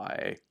written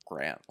by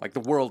Grant. Like the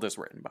world is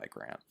written by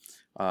Grant.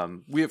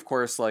 We of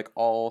course like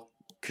all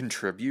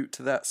contribute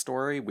to that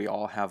story. We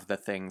all have the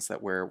things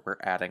that we're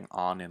adding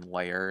on in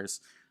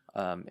layers.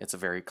 It's a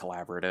very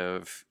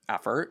collaborative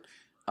effort,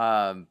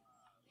 but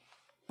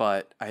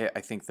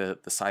I think the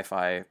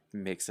sci-fi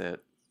makes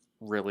it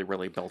really,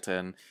 really built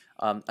in.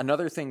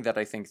 Another thing that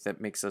I think that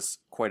makes us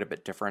quite a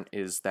bit different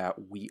is that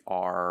we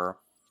are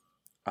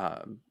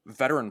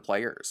veteran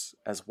players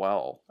as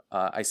well.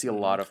 I see a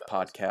lot of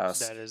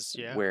podcasts That is,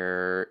 yeah.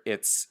 where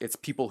it's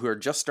people who are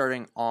just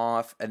starting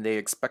off, and they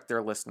expect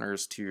their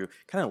listeners to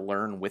kind of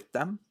learn with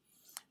them.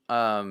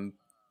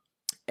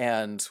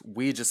 And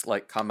we just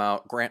like come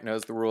out. Grant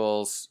knows the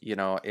rules.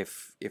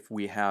 If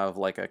we have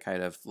like a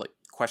kind of like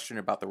question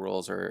about the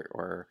rules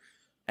or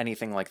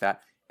anything like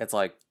that, it's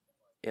like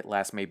it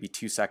lasts maybe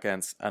 2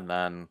 seconds, and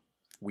then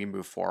we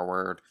move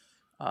forward.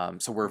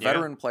 So we're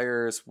veteran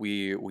players.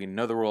 We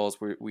know the rules.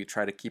 We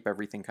try to keep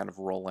everything kind of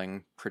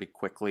rolling pretty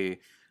quickly,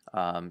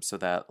 so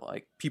that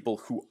like people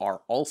who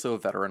are also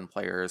veteran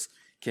players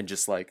can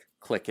just like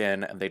click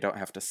in, and they don't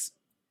have to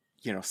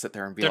sit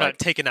there and be They're like, not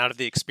taken out of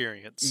the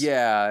experience.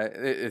 yeah,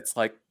 it's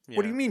like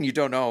what do you mean you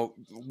don't know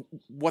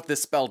what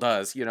this spell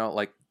does?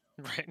 Like,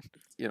 Right.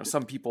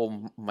 some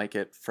people might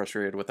get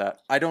frustrated with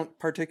that. I don't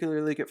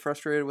particularly get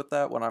frustrated with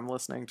that when I'm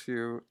listening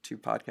to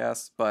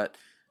podcasts, but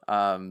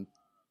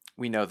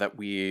we know that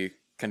we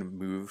can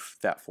move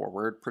that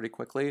forward pretty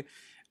quickly.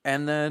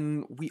 And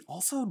then we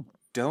also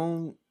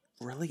don't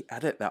really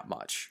edit that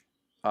much.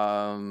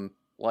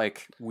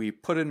 Like, we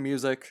put in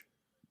music,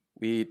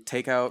 we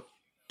take out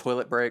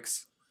toilet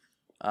breaks,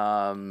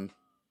 and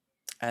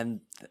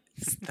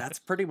that's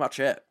pretty much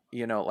it.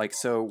 Like,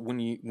 so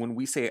when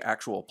we say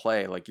actual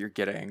play, like, you're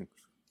getting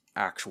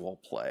actual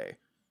play.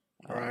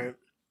 Right.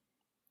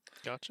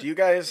 Gotcha. Do you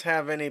guys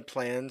have any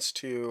plans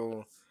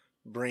to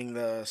bring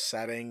the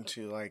setting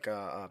to like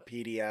a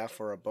PDF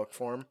or a book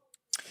form?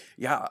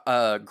 Yeah,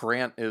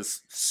 Grant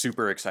is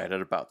super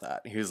excited about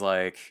that. He's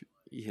like,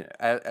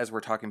 as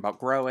we're talking about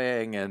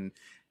growing and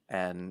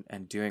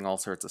doing all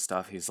sorts of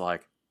stuff, he's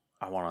like,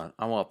 I want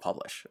to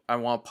publish. I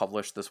want to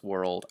publish this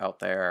world out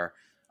there.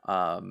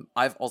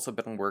 I've also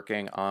been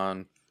working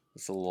on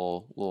this a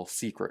little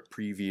secret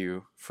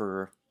preview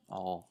for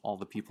all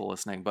the people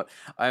listening, but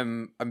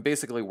I'm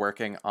basically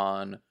working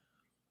on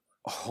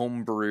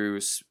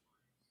Homebrew's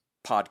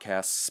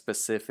podcast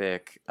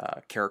specific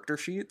character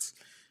sheets.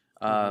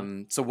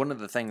 So one of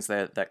the things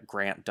that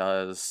Grant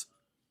does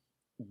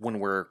when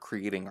we're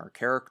creating our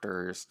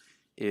characters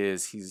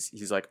is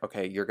he's like,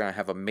 okay, you're going to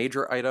have a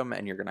major item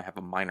and you're going to have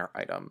a minor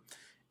item.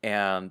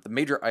 And the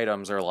major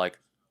items are like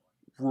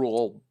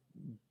rule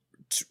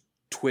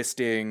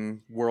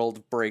twisting, rule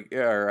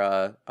breaking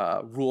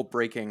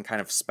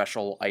kind of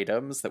special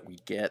items that we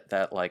get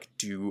that like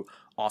do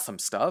awesome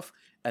stuff.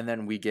 And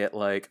then we get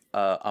like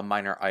a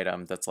minor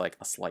item that's like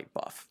a slight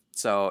buff.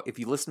 So if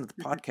you listen to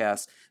the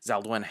podcast,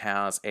 Zaldwin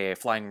has a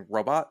flying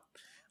robot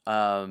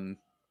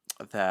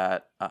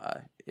that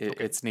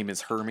its name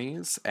is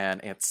Hermes,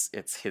 and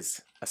it's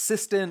his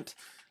assistant.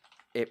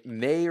 It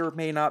may or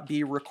may not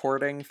be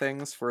recording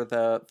things for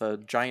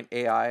the giant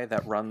AI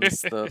that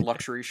runs the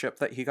luxury ship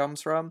that he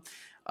comes from.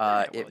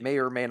 It may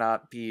or may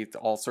not be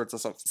all sorts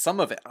of stuff. Some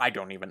of it I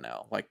don't even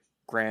know. Like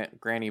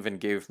Grant even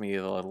gave me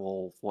the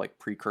little like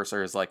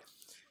precursors. Like,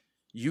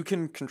 you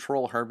can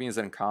control Hermes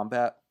in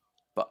combat,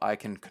 but I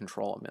can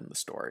control him in the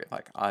story.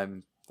 Like,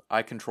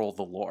 I control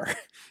the lore,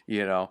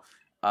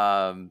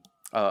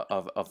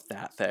 of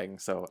that thing.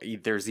 So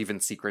there's even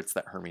secrets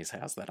that Hermes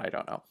has that I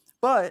don't know.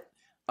 But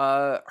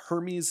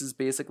Hermes is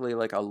basically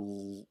like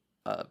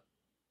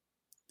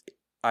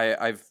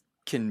I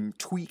can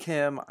tweak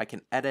him, I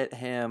can edit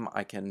him,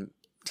 I can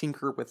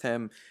tinker with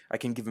him, I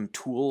can give him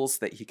tools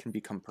that he can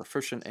become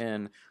proficient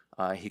in.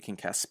 He can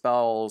cast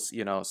spells,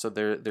 so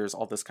there's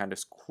all this kind of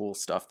cool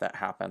stuff that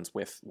happens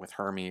with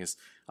Hermes.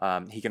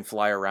 He can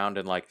fly around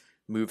and like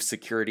move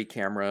security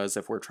cameras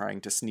if we're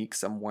trying to sneak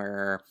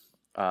somewhere.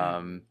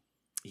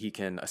 He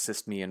can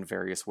assist me in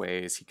various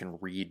ways. He can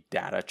read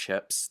data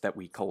chips that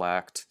we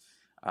collect,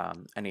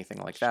 anything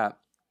like that.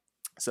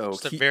 So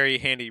Just a very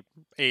handy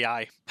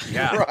AI.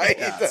 Yeah, Right.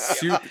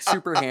 yeah,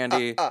 super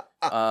handy,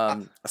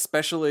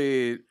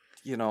 especially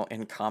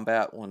in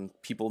combat when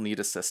people need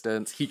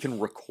assistance. He can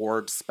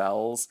record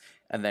spells,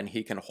 and then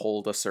he can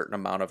hold a certain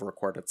amount of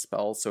recorded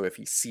spells. So if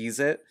he sees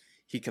it,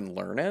 he can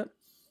learn it,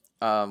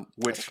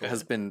 which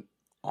has been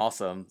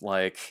awesome.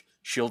 Like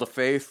Shield of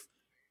Faith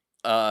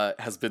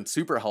has been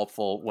super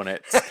helpful when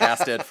it's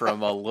casted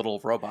from a little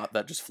robot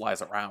that just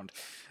flies around.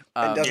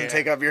 And doesn't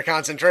take up your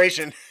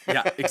concentration.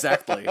 Yeah,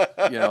 exactly.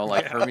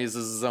 Like Hermes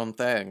is his own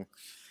thing.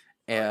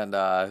 And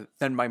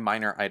then my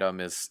minor item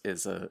is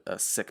a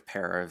sick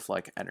pair of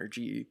like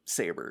energy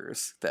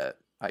sabers that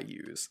I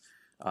use,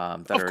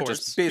 that Of are course,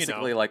 just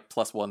basically like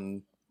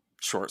 +1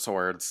 short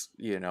swords,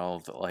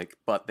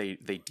 but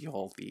they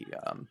deal the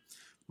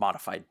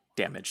modified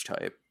damage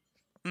type.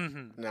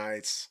 Mm-hmm.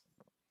 Nice.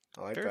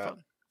 I like Very that.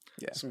 fun.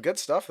 Yeah. Some good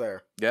stuff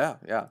there. Yeah.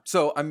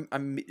 So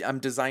I'm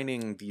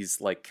designing these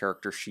like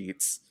character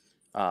sheets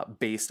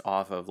based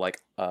off of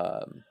like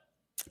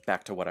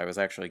back to what I was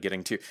actually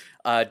getting to,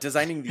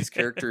 designing these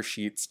character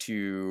sheets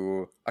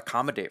to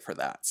accommodate for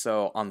that.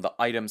 So on the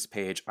items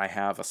page, I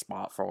have a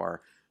spot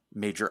for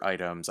major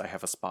items, I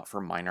have a spot for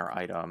minor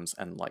items,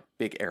 and like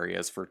big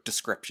areas for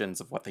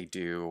descriptions of what they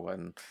do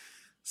and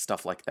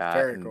stuff like that.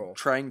 Very and cool.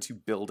 Trying to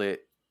build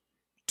it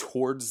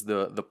towards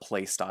the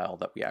play style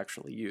that we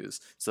actually use,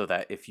 so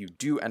that if you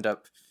do end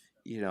up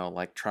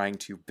like trying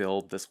to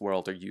build this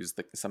world or use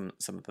some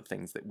of the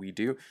things that we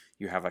do,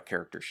 you have a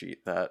character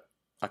sheet that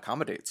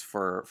accommodates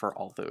for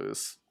all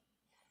those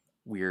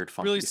weird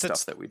funky Really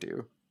stuff that we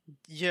do.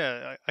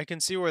 Yeah, I can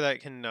see where that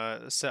can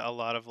set a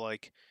lot of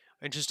like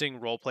interesting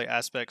roleplay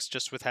aspects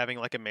just with having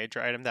like a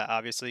major item that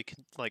obviously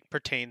like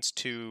pertains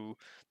to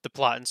the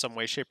plot in some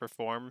way, shape, or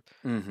form.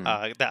 Mm-hmm.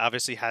 That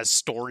obviously has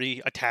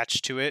story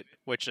attached to it,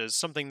 which is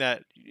something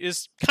that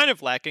is kind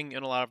of lacking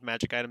in a lot of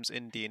magic items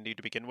in D&D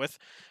to begin with,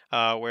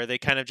 where they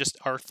kind of just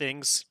are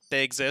things.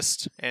 They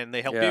exist and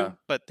they help Yeah. you,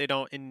 but they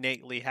don't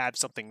innately have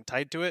something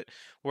tied to it.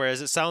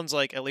 Whereas it sounds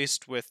like, at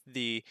least with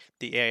the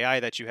AI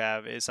that you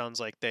have, it sounds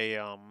like they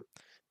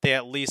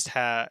at least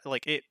have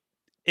like it.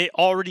 it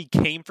already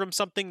came from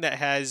something that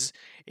has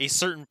a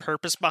certain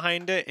purpose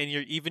behind it, and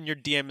your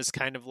DM is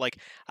kind of like,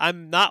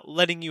 I'm not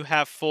letting you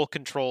have full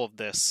control of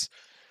this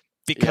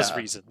because Yeah.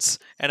 reasons.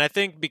 And I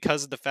think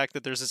because of the fact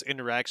that there's this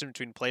interaction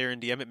between player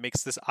and DM, it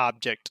makes this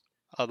object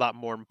a lot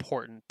more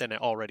important than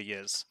it already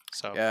is.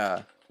 So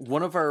Yeah.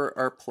 One of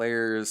our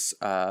players,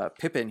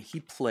 Pippin, he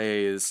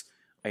plays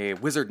a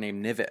wizard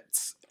named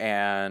Nivitz,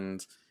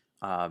 and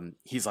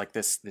he's like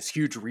this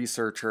huge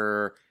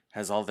researcher,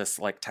 has all this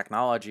like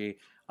technology,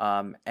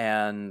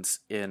 and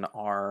in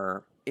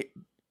our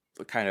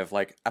kind of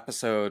like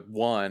episode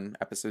 1,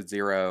 episode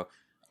 0,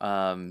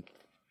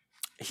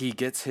 he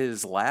gets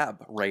his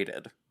lab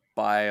raided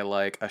by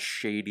like a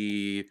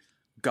shady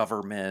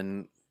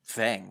government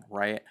thing,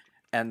 right?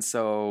 And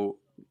so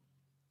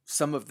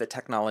some of the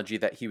technology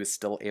that he was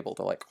still able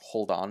to like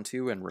hold on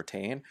to and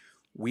retain,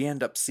 we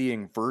end up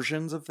seeing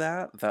versions of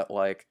that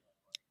like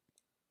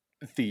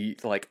the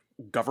like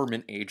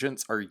government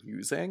agents are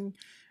using.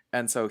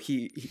 And so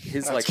his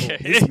That's like cool.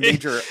 his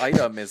major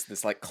item is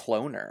this like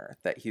cloner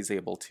that he's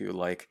able to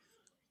like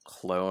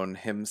clone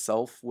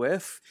himself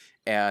with,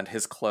 and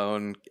his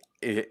clone,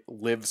 it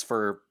lives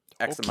for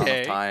X amount of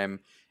Okay. time,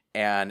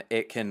 and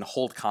it can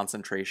hold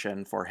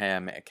concentration for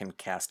him, it can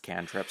cast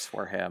cantrips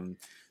for him,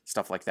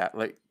 stuff like that,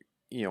 like,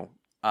 you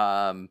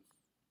know.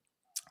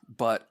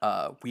 But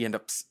we end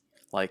up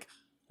like,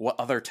 what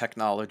other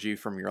technology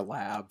from your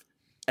lab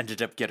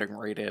ended up getting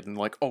raided, and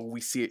like, oh,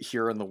 we see it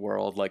here in the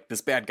world, like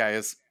this bad guy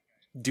is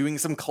doing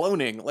some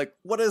cloning, like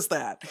what is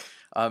that?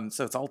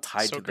 So it's all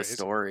tied So to the crazy.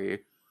 story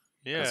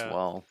as yeah,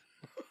 well.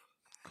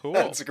 cool.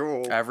 That's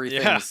cool.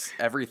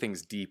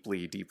 Everything's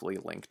deeply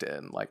linked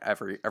in, like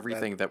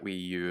everything that we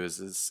use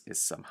is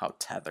somehow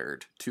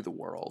tethered to the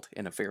world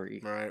in a very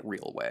Right.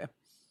 real way.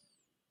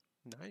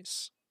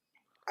 Nice.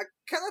 I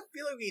kind of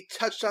feel like we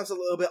touched on this a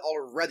little bit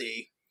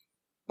already,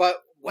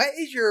 but what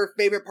is your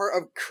favorite part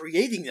of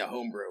creating the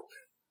homebrew?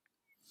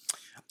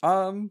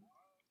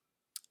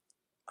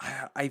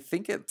 I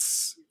think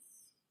this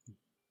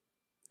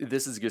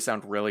is gonna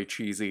sound really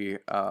cheesy,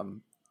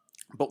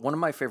 but one of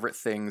my favorite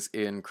things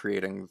in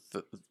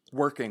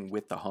working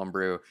with the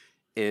homebrew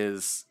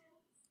is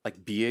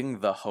like being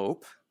the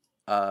hope.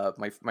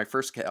 My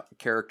first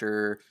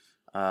character,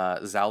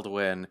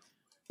 Zaldwin,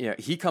 you know,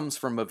 he comes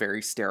from a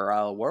very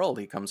sterile world.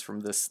 He comes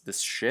from this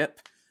ship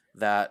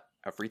that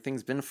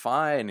everything's been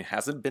fine,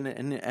 hasn't been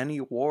in any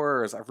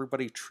wars,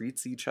 everybody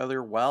treats each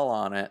other well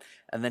on it,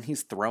 and then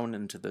he's thrown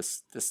into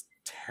this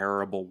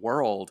terrible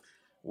world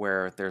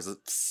where there's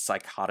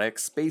psychotic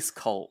space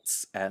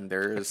cults, and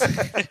there's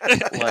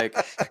like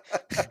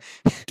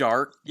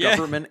dark Yeah.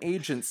 government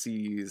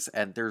agencies,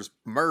 and there's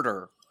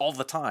murder all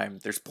the time,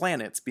 there's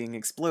planets being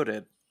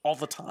exploded all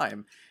the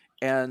time.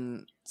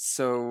 And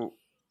so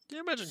Yeah,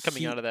 imagine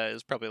coming out of that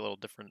is probably a little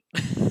different.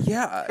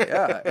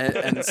 yeah.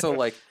 And so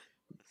like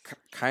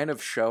kind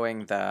of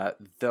showing that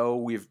though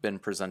we've been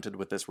presented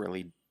with this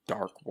really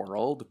dark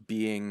world,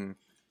 being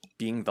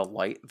the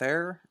light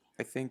there,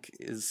 I think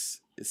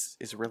is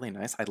really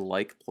nice. I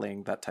like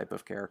playing that type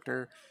of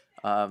character.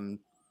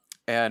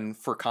 And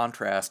for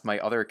contrast, my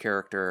other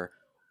character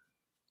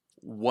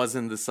was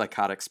in the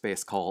psychotic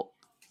space cult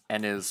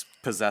and is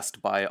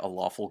possessed by a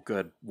lawful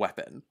good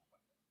weapon.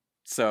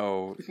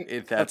 So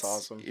that's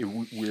awesome.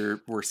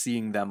 We're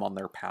seeing them on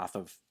their path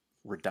of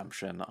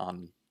redemption,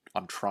 on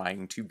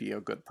trying to be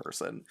a good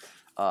person,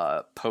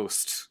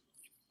 post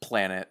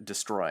planet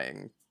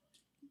destroying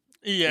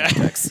Yeah.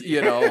 antics.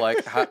 You know,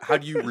 like how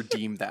do you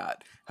redeem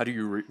that? How do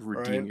you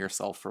redeem Right.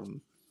 yourself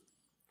from,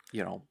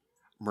 you know,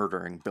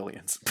 murdering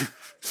billions?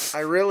 I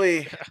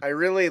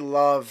really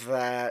love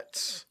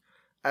that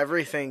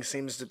everything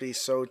seems to be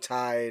so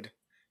tied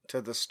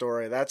to the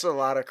story. That's a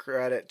lot of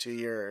credit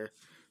to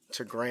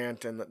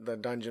Grant and the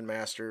Dungeon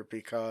Master,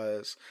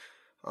 because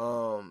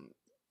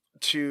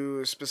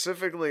to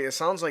specifically, it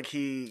sounds like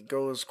he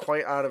goes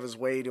quite out of his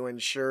way to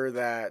ensure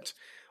that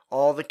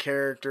all the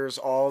characters,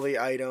 all the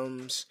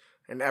items,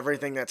 and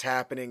everything that's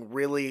happening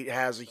really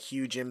has a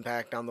huge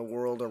impact on the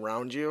world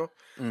around you,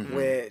 Mhm.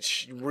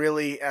 which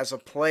really, as a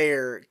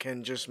player,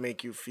 can just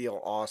make you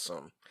feel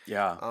awesome.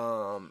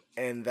 Yeah.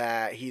 And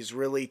that he's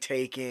really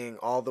taking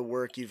all the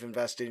work you've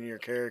invested in your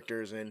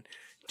characters and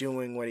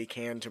doing what he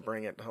can to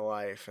bring it to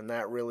life, and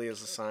that really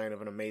is a sign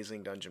of an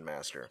amazing dungeon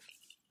master.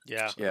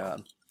 Yeah. Yeah.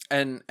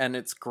 And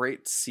it's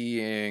great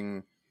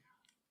seeing,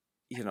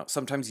 you know,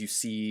 sometimes you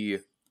see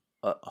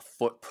a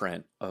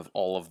footprint of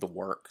all of the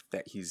work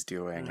that he's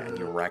doing, and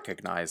you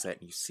recognize it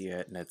and you see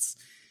it, and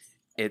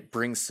it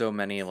brings so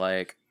many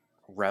like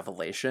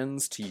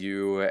revelations to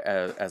you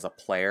as a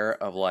player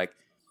of like,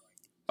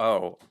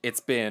 oh, it's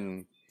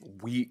been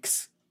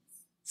weeks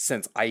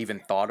since I even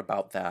thought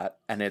about that,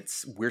 and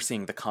we're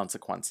seeing the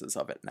consequences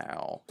of it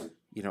now.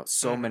 You know,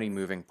 so many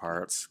moving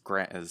parts.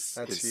 Grant is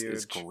That's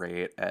is huge.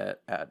 great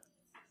at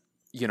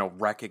you know,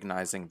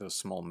 recognizing those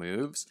small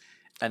moves,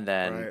 and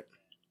then Right.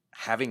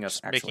 having us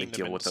Just actually making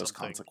them deal with into those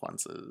something.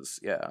 consequences.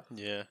 Yeah.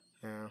 Yeah.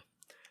 Yeah.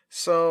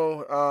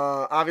 So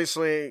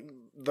obviously,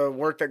 the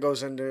work that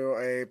goes into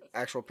a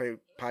actual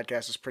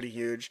podcast is pretty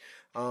huge.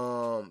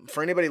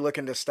 For anybody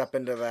looking to step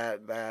into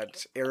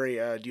that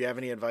area, do you have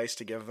any advice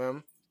to give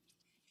them?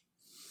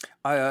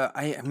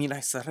 I mean, I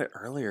said it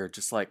earlier,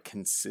 just like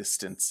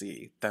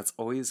consistency. That's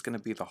always going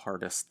to be the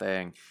hardest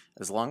thing.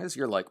 As long as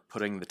you're like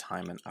putting the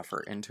time and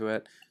effort into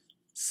it,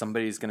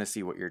 somebody's going to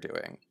see what you're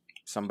doing.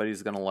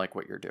 Somebody's going to like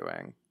what you're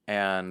doing.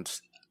 And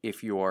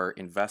if you are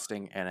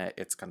investing in it,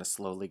 it's going to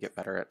slowly get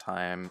better at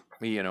time,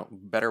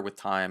 better with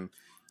time.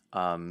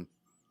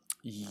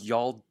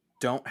 Y'all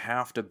don't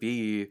have to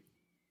be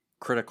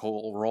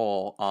Critical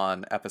Role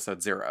on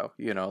episode 0.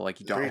 You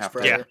don't have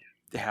to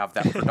have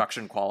that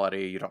production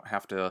quality. You don't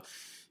have to,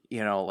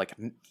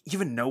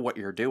 even know what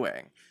you're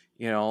doing.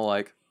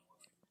 Do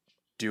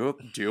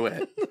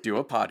it. Do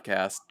a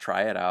podcast.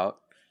 Try it out.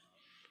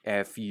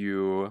 If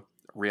you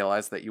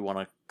realize that you want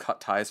to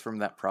cut ties from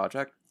that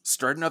project,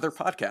 start another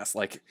podcast.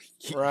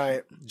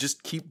 Right.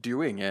 Just keep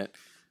doing it.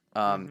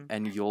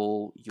 And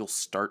you'll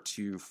start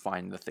to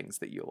find the things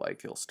that you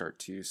like. You'll start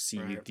to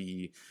see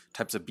the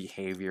types of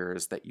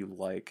behaviors that you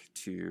like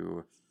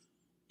to,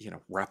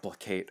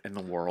 replicate in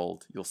the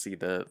world. You'll see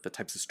the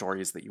types of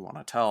stories that you want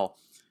to tell.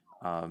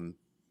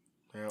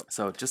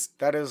 So just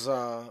that's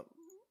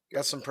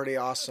some pretty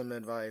awesome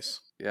advice.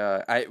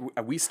 Yeah, I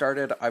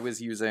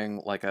was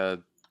using like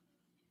a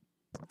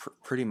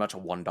pretty much a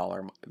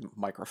 $1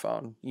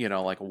 microphone,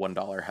 like a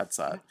 $1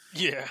 headset.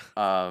 Yeah.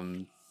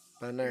 Been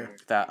there.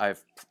 That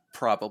I've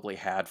probably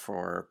had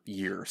for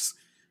years.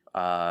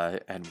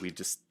 And we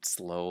just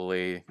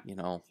slowly,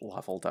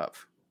 leveled up.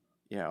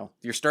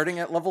 You're starting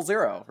at level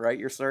 0, right?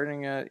 You're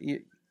starting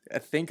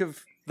think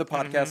of the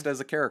podcast as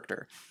a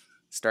character.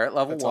 Start at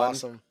level 1.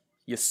 Awesome.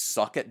 You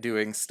suck at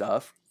doing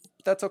stuff.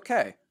 That's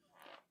okay.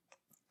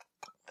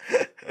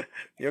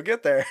 You'll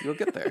get there.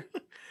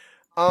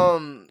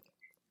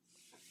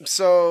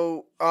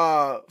 So,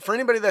 for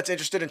anybody that's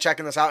interested in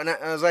checking this out, and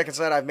as like I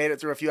said, I've made it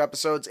through a few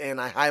episodes,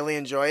 and I highly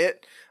enjoy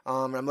it.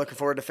 I'm looking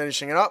forward to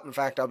finishing it up. In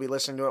fact, I'll be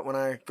listening to it when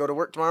I go to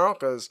work tomorrow,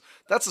 because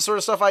that's the sort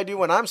of stuff I do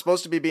when I'm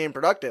supposed to be being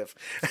productive.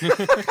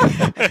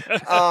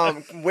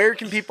 Where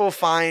can people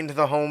find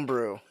the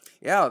Homebrew?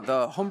 Yeah,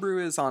 the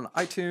Homebrew is on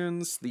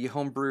iTunes. The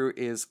Homebrew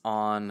is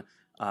on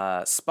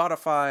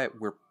Spotify.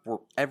 We're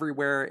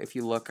everywhere. If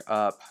you look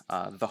up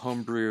the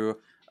Homebrew,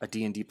 a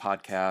D&D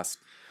podcast,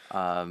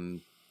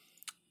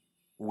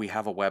 we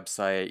have a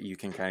website. You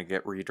can kind of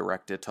get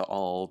redirected to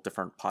all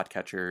different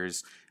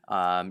podcatchers.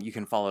 You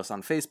can follow us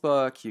on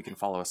Facebook. You can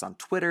follow us on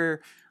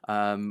Twitter.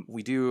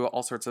 We do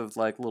all sorts of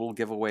like little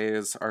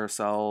giveaways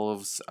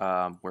ourselves.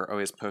 We're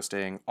always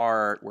posting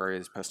art. We're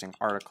always posting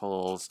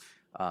articles.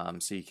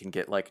 So you can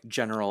get like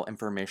general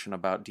information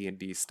about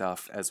D&D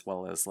stuff as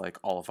well as like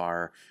all of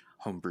our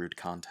homebrewed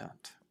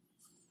content.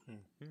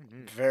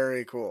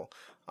 Very cool.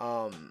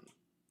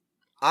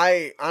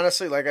 I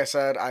honestly, like I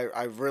said,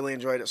 I've really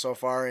enjoyed it so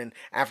far, and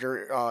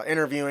after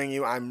interviewing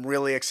you, I'm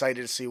really excited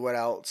to see what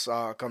else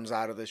comes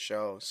out of this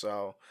show.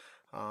 So,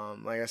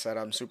 like I said,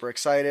 I'm super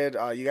excited.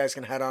 You guys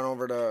can head on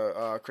over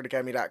to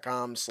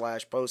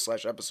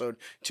critacademy.com/post/episode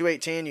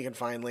 218. You can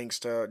find links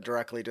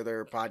directly to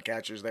their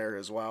podcatchers there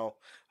as well,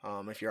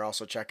 if you're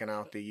also checking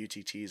out the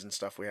UTTs and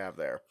stuff we have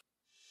there.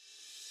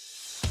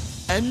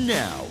 And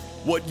now,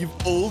 what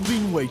you've all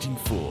been waiting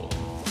for,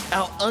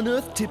 our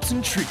Unearthed Tips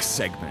and Tricks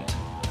segment,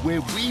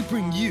 where we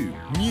bring you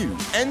new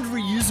and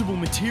reusable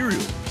material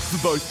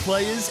for both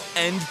players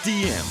and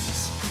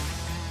DMs.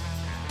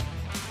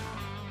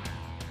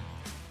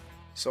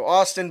 So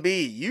Austin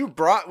B., you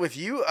brought with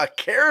you a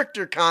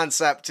character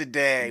concept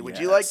today. Would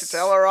you like to Yes.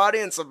 tell our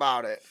audience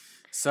about it?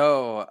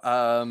 So,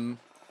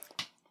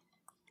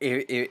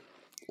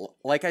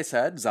 like I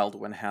said,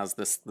 Zeldwin has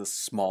this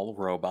small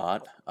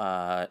robot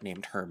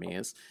named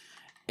Hermes,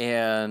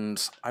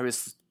 and I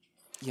was,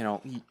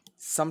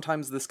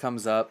 sometimes this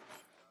comes up,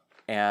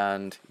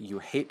 and you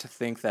hate to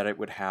think that it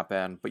would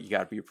happen, but you got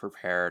to be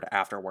prepared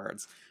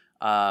afterwards.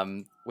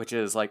 Which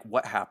is like,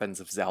 what happens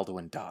if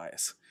Zeldwin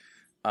dies?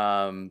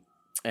 And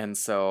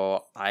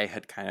so I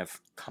had kind of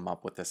come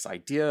up with this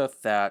idea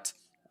that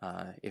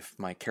if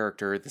my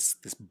character, this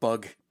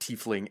bug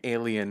tiefling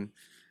alien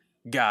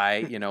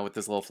guy, with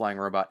this little flying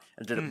robot,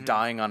 ended up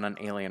dying on an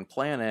alien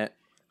planet,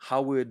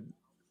 how would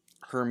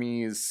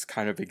Hermes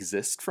kind of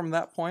exist from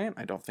that point?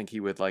 I don't think he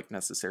would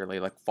necessarily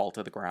fall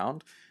to the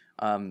ground.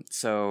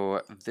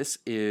 So this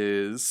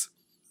is,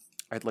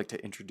 I'd like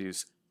to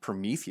introduce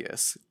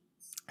Prometheus,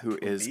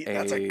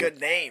 That's a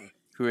good name.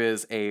 who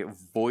is a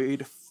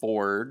void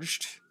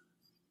forged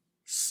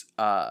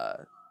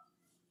sword.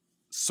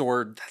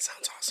 That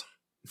sounds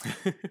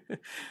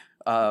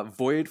awesome.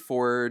 Void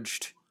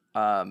forged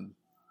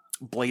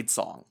blade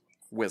song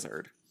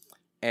wizard.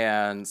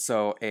 And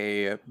so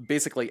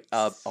basically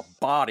a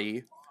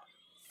body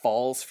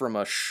falls from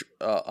a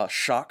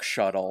shock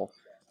shuttle,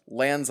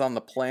 lands on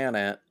the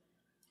planet,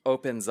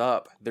 opens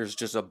up, there's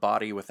just a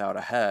body without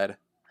a head.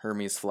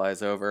 Hermes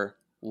flies over,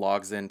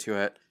 logs into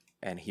it,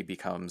 and he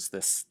becomes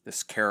this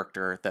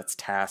character that's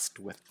tasked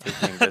with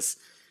taking this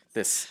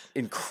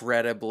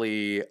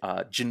incredibly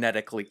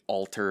genetically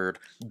altered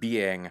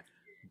being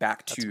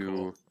back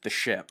to the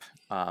ship.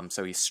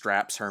 So he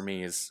straps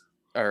Hermes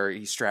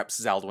he straps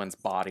Zeldwyn's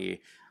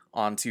body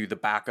onto the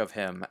back of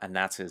him, and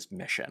that's his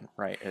mission,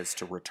 right? Is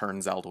to return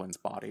Zeldwyn's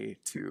body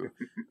to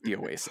the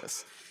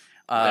Oasis.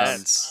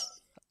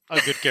 That's a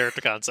good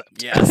character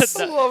concept. Yes.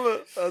 I love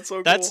it. That's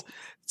so That's cool.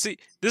 See,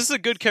 this is a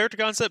good character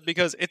concept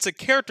because it's a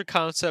character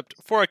concept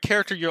for a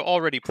character you're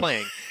already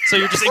playing. So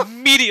you're just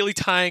immediately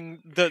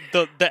tying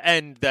the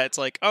end that's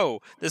like,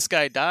 oh, this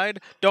guy died?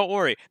 Don't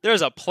worry.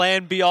 There's a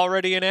plan B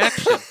already in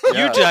action.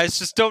 Yeah. You guys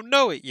just don't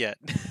know it yet.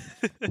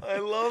 I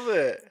love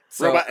it.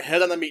 So, Robot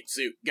head on the meat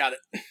suit. Got it.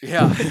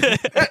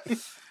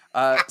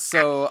 yeah.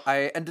 So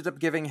I ended up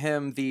giving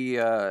him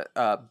the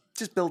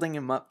just building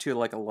him up to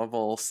like a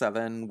level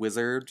 7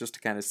 wizard just to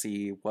kind of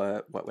see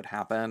what would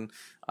happen.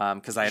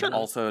 Because I had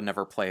also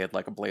never played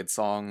like a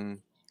Bladesong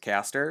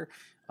caster.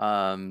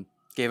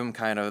 Gave him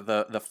kind of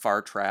the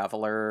Far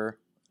Traveler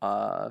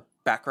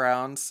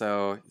background,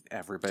 so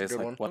everybody's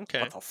like, what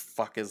the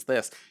fuck is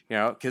this? You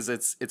know, because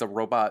it's a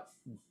robot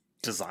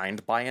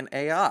designed by an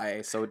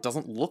AI, so it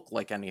doesn't look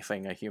like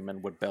anything a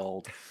human would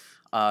build.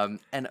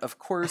 And of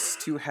course,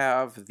 to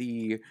have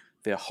the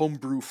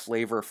homebrew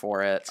flavor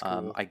for it,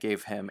 cool. I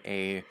gave him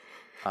a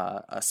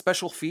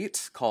special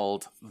feat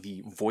called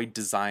the Void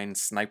Design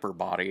Sniper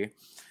Body,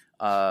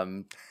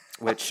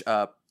 which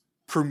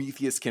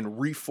Prometheus can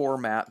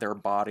reformat their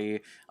body,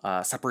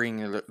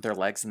 separating their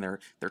legs, and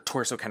their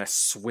torso kind of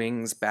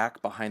swings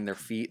back behind their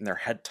feet, and their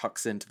head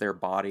tucks into their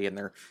body, and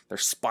their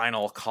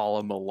spinal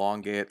column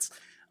elongates,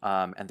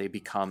 and they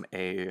become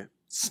a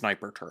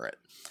sniper turret.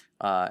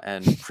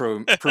 And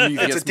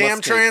Prometheus It's a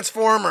damn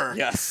transformer.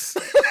 Yes.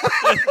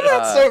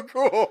 That's so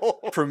cool.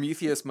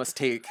 Prometheus must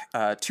take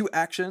 2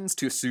 actions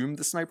to assume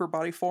the sniper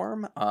body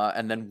form,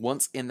 and then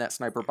once in that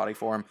sniper body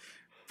form,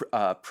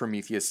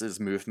 Prometheus's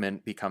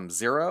movement becomes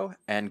 0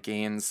 and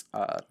gains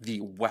the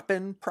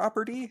weapon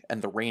property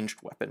and the ranged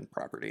weapon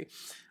property.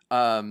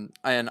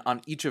 And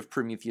on each of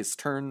Prometheus's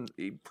turns,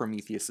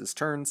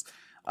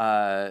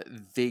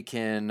 they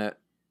can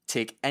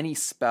take any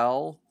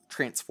spell,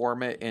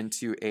 transform it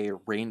into a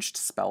ranged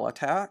spell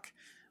attack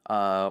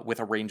with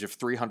a range of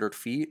 300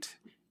 feet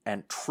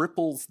and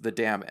triples the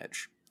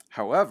damage.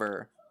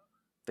 However,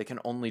 they can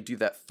only do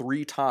that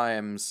 3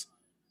 times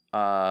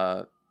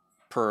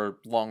per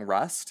long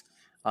rest,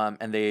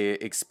 and they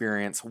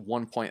experience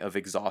 1 point of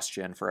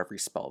exhaustion for every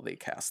spell they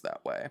cast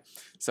that way.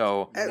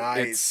 So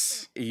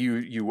Nice. it's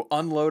you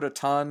unload a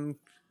ton,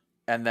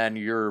 and then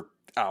you're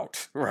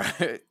out,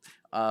 right?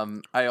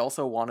 I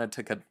also wanted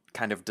to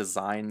kind of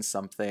design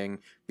something,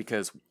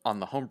 because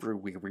on the homebrew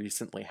we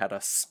recently had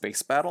a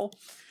space battle,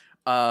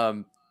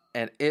 and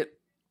it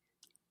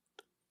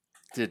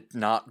did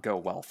not go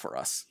well for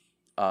us.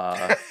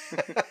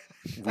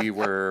 We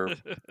were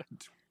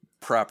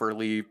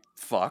properly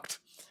fucked.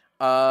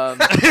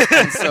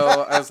 And so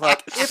I was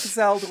like, if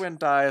Zeldwyn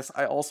dies,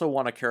 I also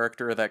want a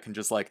character that can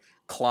just like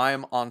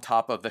climb on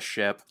top of the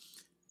ship,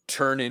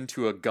 turn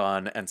into a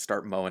gun, and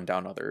start mowing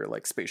down other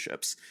like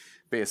spaceships,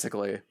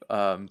 basically.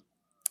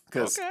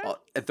 Because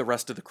the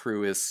rest of the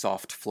crew is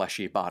soft,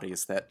 fleshy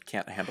bodies that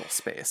can't handle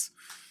space.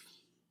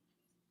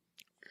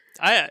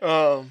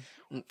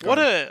 What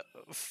a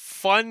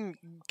fun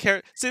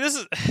character. See, this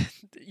is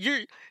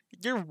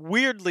you're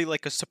weirdly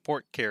like a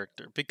support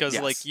character, because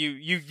Yes. like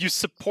you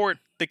support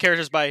the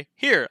characters by,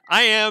 here,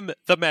 I am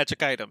the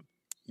magic item.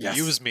 Yes.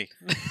 Use me.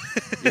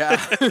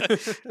 Yeah.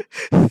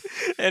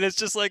 And it's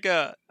just like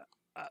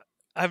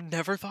I've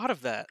never thought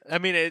of that. I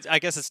mean, I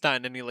guess it's not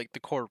in any like the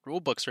core rule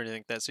books or anything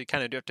like that, so you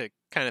kind of do have to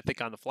kind of think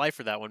on the fly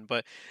for that one.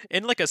 But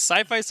in like a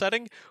sci-fi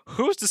setting,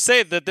 who's to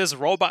say that this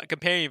robot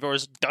companion of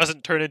yours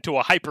doesn't turn into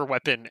a hyper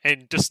weapon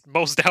and just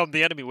mows down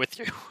the enemy with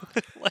you?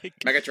 Like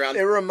Megatron.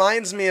 It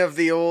reminds me of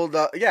the old,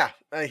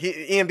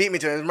 Ian beat me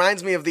to it. It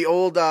reminds me of the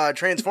old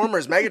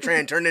Transformers.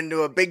 Megatron turned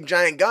into a big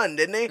giant gun,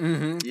 didn't he?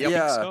 Mm-hmm. Yep.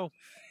 Yeah.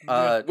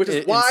 so. Which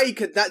is why he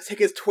could not take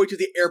his toy to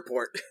the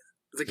airport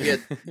as a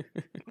kid.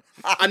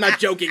 I'm not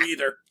joking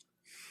either.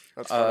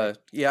 That's funny.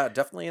 Yeah,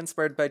 definitely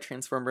inspired by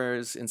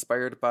Transformers,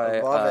 inspired by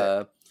I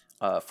love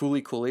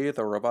Fooly Cooley,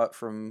 the robot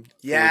from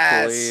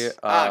Yes!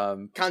 Fooly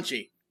Cooley.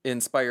 Kanchi.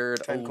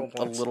 Inspired 10 cool a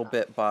points. little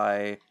bit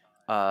by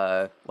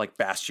like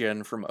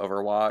Bastion from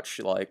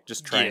Overwatch, like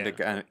just trying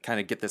to kind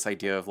of get this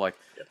idea of like,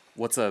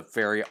 what's a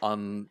very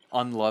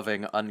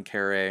unloving,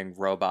 uncaring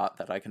robot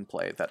that I can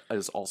play that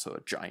is also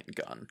a giant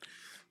gun.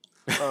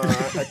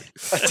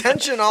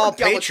 Attention all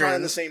Galvatron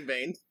in the patrons. same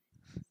vein.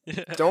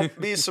 Don't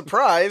be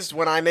surprised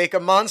when I make a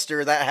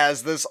monster that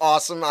has this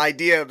awesome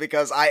idea,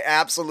 because I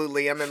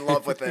absolutely am in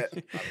love with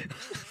it.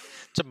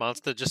 It's a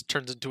monster that just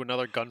turns into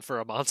another gun for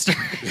a monster.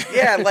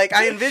 Yeah, like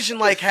I envision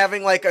like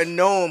having like a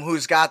gnome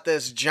who's got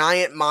this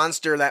giant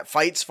monster that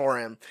fights for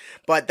him,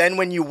 but then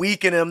when you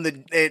weaken him,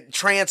 it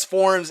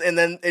transforms and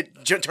then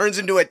it turns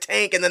into a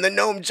tank, and then the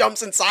gnome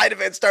jumps inside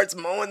of it and starts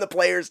mowing the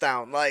players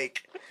down.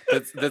 Like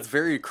That's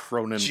very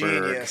Cronenberg.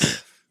 genius.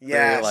 Very,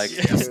 Yes, like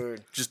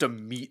dude. just a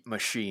meat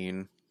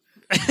machine.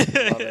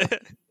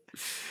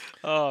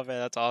 Oh man,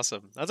 that's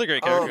awesome. That's a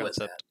great character Oh,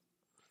 concept.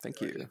 Thank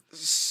you.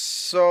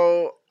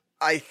 So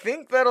I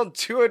think that'll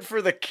do it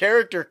for the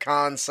character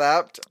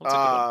concept. That's a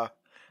good one.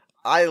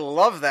 I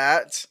love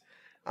that.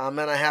 And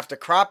I have to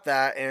crop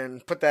that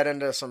and put that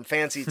into some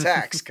fancy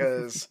text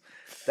because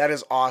that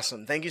is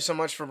awesome. Thank you so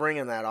much for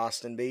bringing that,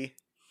 Austin B.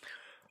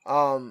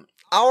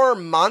 Our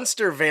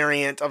monster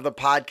variant of the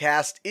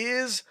podcast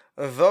is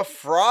the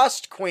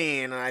Frost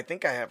Queen, and I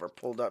think I have her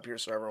pulled up here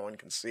so everyone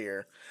can see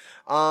her.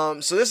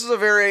 So this is a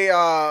very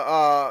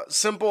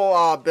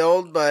simple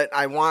build, but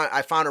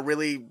I found a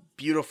really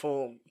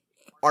beautiful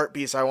art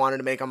piece I wanted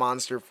to make a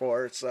monster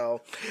for.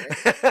 So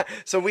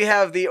so we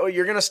have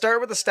you're going to start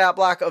with the stat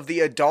block of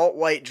the adult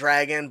white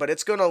dragon, but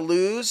it's going to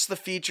lose the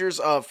features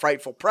of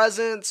Frightful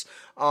Presence,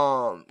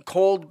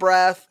 Cold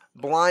Breath,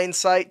 Blind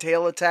Sight,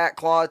 Tail Attack,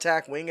 Claw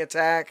Attack, Wing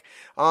Attack,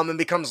 and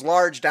becomes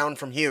large down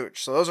from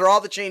huge. So those are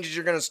all the changes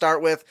you're going to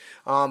start with.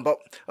 But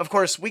of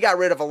course, we got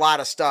rid of a lot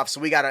of stuff, so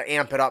we got to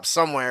amp it up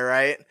somewhere,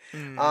 right?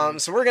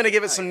 So we're going to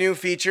give it some new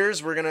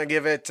features. We're going to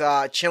give it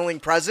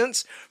Chilling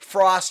Presence.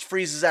 Frost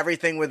freezes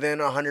everything within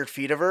 100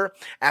 feet of her.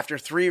 After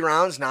 3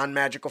 rounds,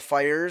 non-magical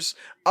fires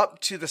up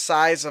to the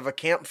size of a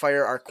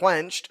campfire are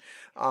quenched.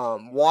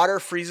 Water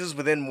freezes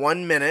within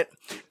 1 minute,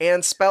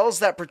 and spells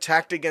that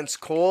protect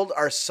against cold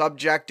are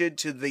subjected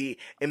to the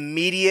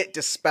immediate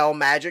dispel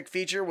magic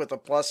feature with a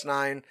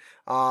 +9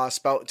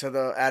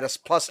 add a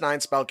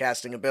 +9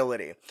 spellcasting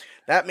ability.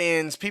 That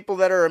means people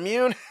that are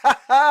immune,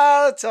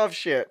 tough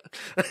shit.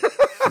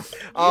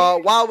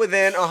 While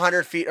within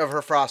 100 feet of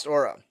her frost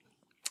aura.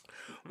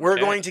 We're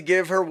going to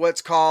give her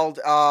what's called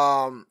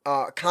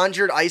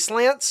Conjured Ice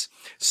Lance.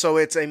 So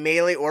it's a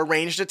melee or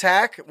ranged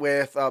attack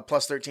with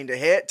 +13 to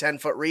hit,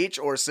 10-foot reach,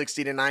 or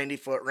 60 to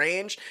 90-foot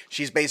range.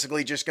 She's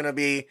basically just going to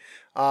be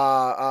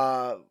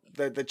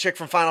the chick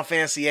from Final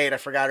Fantasy VIII. I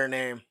forgot her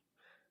name.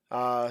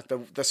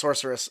 The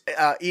sorceress,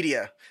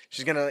 Edea.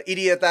 She's going to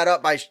idiot that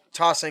up by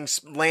tossing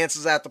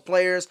lances at the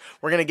players.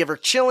 We're going to give her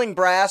Chilling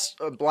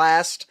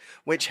Blast,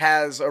 which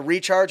has a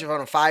recharge of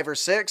on a 5 or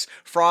 6.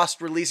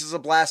 Frost releases a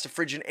blast of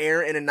frigid air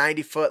in a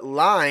 90-foot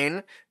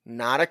line,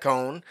 not a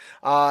cone,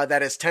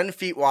 that is 10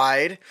 feet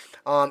wide.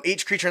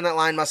 Each creature in that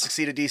line must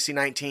succeed a DC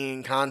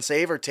 19 con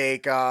save or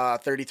take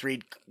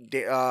 33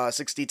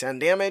 60-10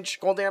 damage,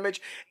 cold damage,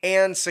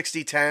 and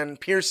 60-10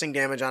 piercing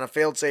damage on a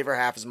failed save or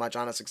half as much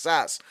on a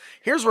success.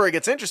 Here's where it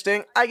gets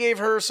interesting. I gave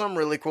her some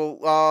really cool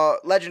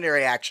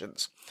legendary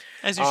actions.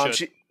 As you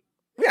should.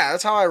 Yeah,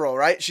 that's how I roll,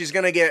 right? She's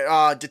going to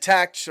get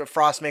Detect.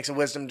 Frost makes a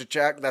wisdom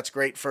check. That's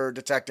great for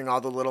detecting all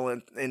the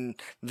little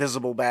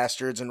invisible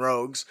bastards and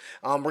rogues.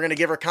 We're going to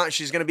give her...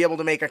 she's going to be able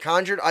to make a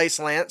Conjured Ice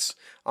Lance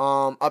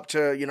up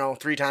to,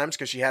 3 times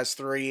because she has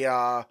 3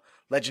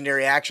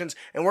 legendary actions.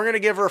 And we're going to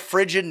give her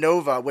Frigid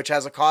Nova, which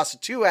has a cost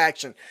of 2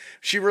 action.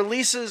 She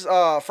releases...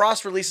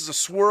 Frost releases a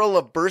swirl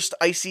of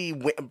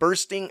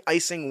bursting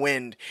icing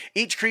wind.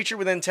 Each creature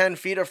within 10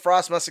 feet of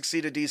Frost must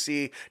succeed a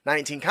DC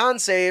 19 con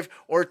save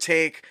or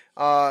take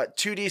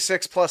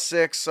 2d6 plus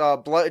 6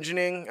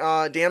 bludgeoning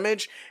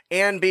damage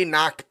and be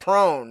knocked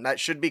prone. That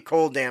should be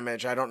cold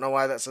damage. I don't know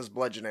why that says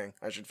bludgeoning.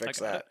 I should fix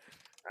that.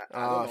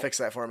 Fix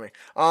that for me.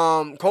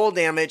 Cold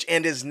damage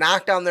and is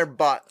knocked on their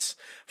butts.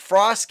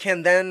 Frost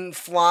can then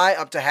fly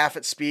up to half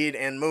its speed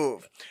and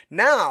move.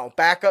 Now,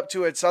 back up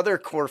to its other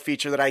core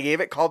feature that I gave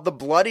it called the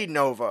Bloody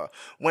Nova.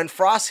 When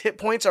Frost's hit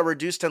points are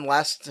reduced in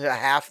less to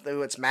half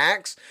to its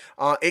max,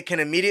 it can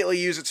immediately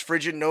use its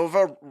Frigid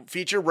Nova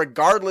feature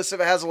regardless if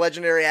it has a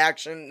legendary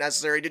action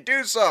necessary to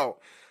do so.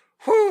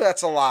 Whew,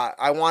 that's a lot.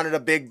 I wanted a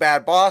big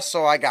bad boss,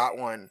 so I got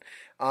one.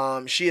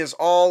 She is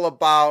all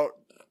about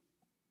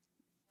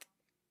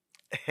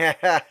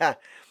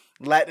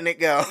letting it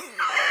go.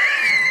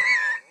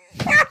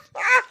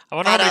 I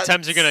wonder how many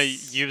times you're going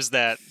to use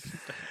that,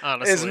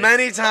 honestly. As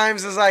many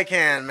times as I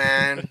can,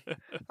 man.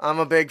 I'm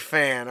a big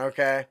fan,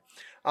 okay?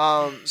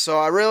 So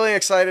I'm really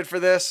excited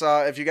for this.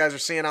 If you guys are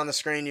seeing on the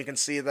screen, you can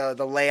see the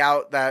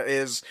layout that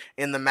is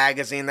in the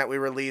magazine that we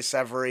release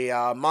every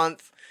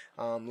month.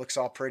 Looks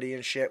all pretty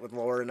and shit with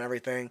lore and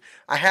everything.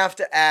 I have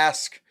to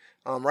ask,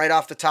 right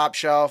off the top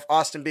shelf,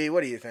 Austin B.,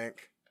 what do you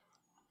think?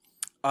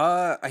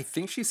 I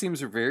think she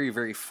seems very,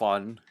 very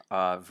fun.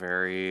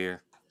 Very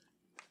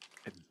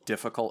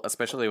difficult,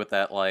 especially with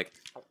that like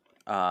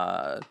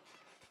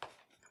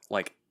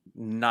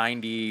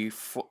 90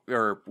 foot,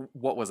 or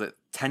what was it?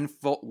 10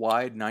 foot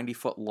wide, 90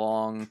 foot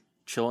long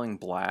Chilling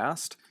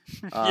Blast.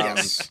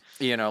 Yes.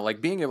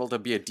 Like being able to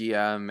be a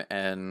DM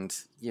and,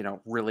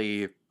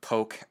 really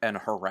poke and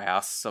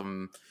harass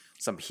some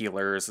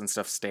healers and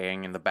stuff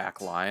staying in the back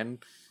line.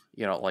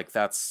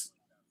 That's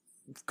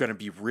going to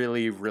be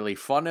really, really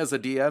fun as a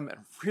DM and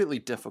really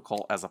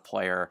difficult as a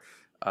player,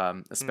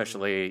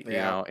 especially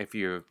if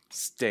you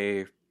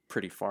stay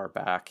pretty far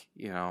back.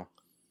 Yep.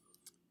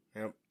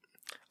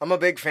 I'm a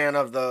big fan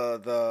of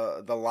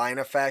the line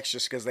effects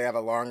just because they have a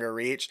longer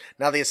reach.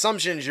 Now the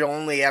assumption is you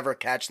only ever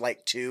catch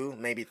like 2,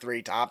 maybe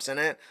 3 tops in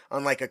it,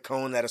 unlike a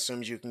cone that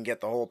assumes you can get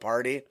the whole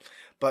party.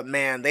 But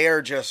man, they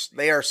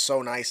are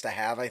so nice to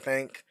have, I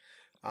think.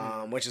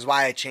 Which is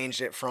why I changed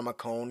it from a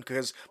cone,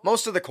 because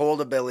most of the cold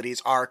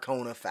abilities are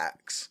cone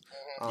effects.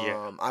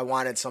 I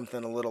wanted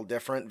something a little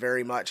different,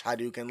 very much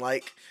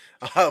Hadouken-like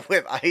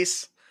with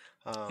ice.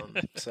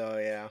 So,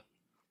 yeah.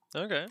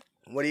 Okay.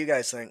 What do you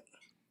guys think?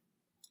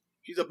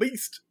 She's a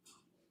beast.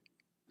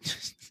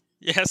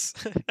 Yes.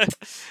 yeah,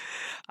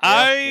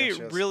 I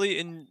she is.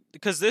 really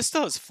because this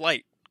still has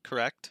flight,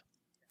 correct?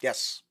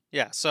 Yes.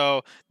 Yeah,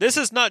 so this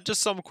is not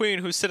just some queen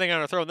who's sitting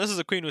on a throne. This is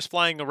a queen who's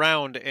flying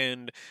around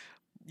and,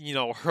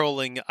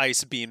 hurling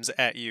ice beams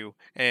at you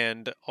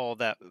and all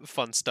that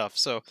fun stuff.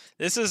 So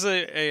this is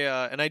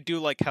and I do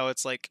like how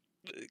it's like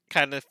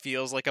kind of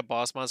feels like a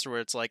boss monster where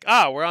it's like,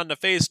 we're on to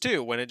phase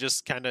 2 when it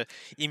just kind of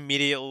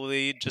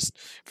immediately just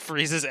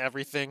freezes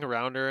everything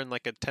around her in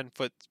like a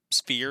 10-foot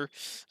sphere.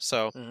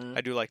 So Mhm.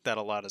 I do like that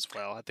a lot as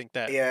well. I think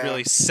that Yeah.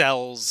 really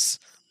sells.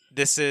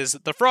 This is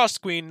the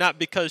Frost Queen, not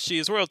because she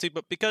is royalty,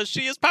 but because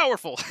she is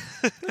powerful.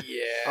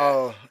 Yeah.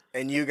 Oh,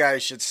 and you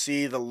guys should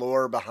see the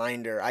lore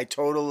behind her. I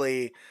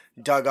totally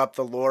dug up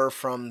the lore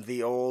from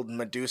the old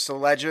Medusa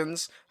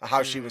legends,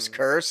 how she was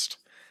cursed.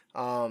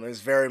 It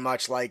was very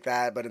much like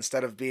that, but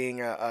instead of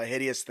being a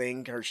hideous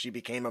thing, she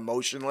became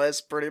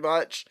emotionless, pretty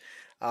much,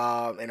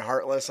 and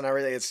heartless and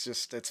everything.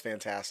 It's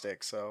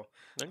fantastic. So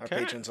our Okay.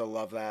 patrons will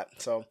love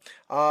that. So,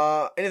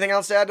 anything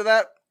else to add to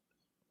that?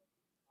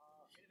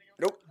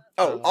 Nope.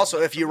 Oh, also,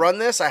 if you run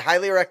this, I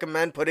highly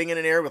recommend putting it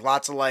in air with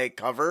lots of like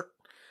cover,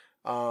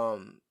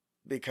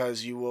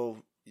 because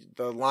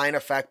the line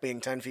effect being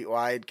 10 feet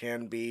wide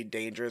can be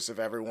dangerous if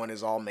everyone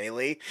is all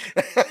melee.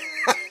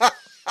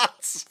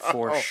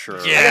 For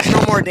sure. I Yeah. guess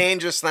no more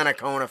dangerous than a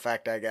cone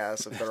effect, I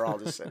guess, if they're all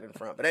just sitting in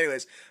front. But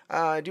anyways,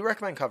 I do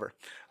recommend cover.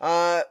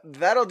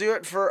 That'll do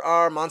it for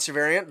our monster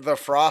variant, the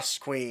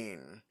Frost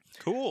Queen.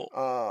 Cool.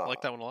 I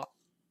like that one a lot.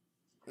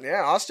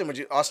 Yeah, Austin, would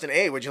you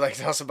like to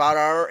tell us about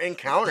our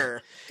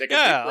encounter? Take a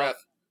Yeah,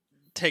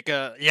 deep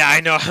breath. Yeah, I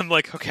know. I'm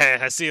like, okay,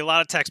 I see a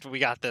lot of text, but we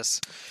got this.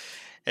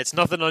 It's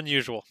nothing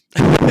unusual.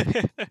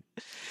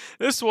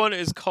 This one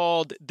is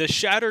called The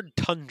Shattered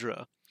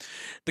Tundra.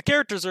 The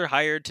characters are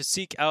hired to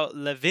seek out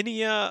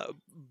Lavinia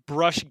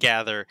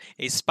Brushgather,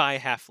 a spy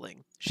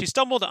halfling. She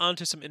stumbled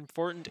onto some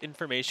important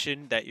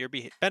information that your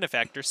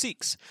benefactor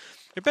seeks.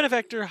 Your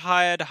benefactor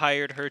had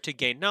hired her to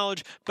gain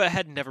knowledge, but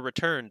had never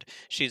returned.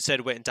 She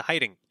instead went into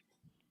hiding.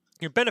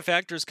 Your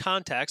benefactor's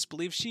contacts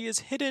believe she is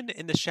hidden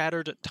in the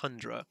Shattered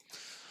Tundra.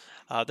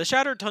 The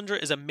Shattered Tundra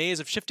is a maze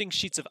of shifting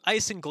sheets of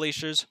ice and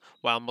glaciers.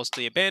 While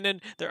mostly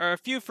abandoned, there are a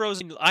few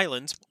frozen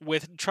islands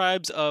with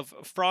tribes of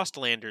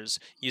Frostlanders.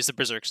 Use the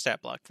Berserk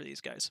stat block for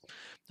these guys.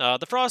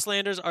 The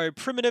Frostlanders are a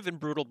primitive and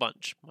brutal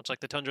bunch. Much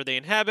like the tundra they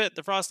inhabit,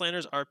 the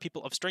Frostlanders are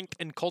people of strength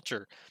and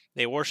culture.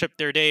 They worship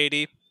their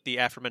deity, the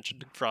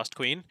aforementioned Frost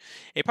Queen,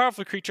 a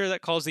powerful creature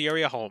that calls the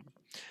area home.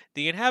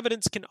 The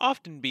inhabitants can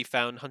often be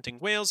found hunting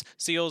whales,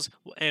 seals,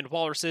 and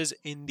walruses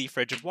in the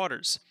frigid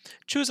waters,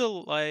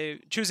 choosing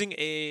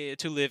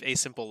to live a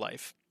simple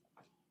life.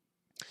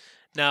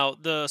 Now,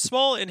 the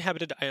small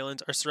inhabited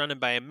islands are surrounded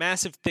by a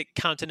massive, thick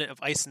continent of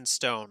ice and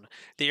stone.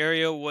 The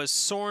area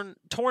was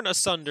torn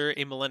asunder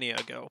a millennia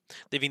ago,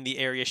 leaving the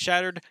area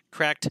shattered,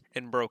 cracked,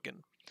 and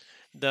broken.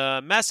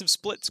 The massive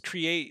splits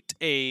create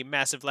a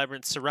massive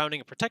labyrinth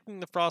surrounding and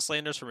protecting the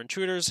Frostlanders from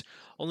intruders.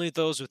 Only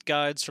those with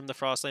guides from the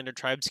Frostlander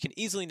tribes can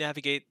easily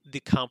navigate the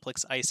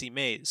complex icy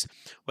maze.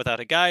 Without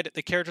a guide,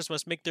 the characters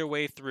must make their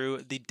way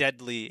through the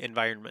deadly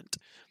environment.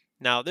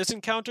 Now, this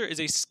encounter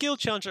is a skill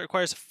challenge that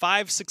requires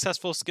 5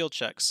 successful skill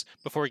checks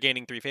before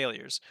gaining 3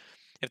 failures.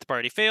 If the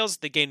party fails,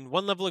 they gain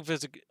 1 level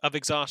of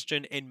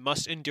exhaustion and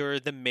must endure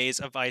the maze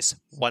of ice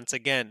once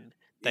again.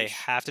 They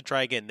have to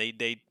try again.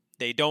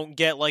 They don't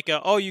get like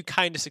you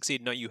kind of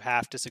succeed. No, you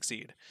have to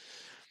succeed.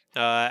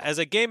 As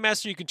a game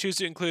master, you can choose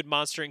to include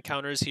monster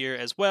encounters here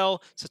as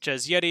well, such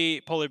as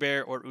Yeti, Polar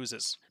Bear, or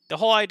Oozes. The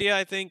whole idea,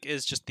 I think,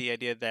 is just the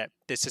idea that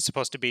this is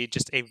supposed to be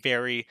just a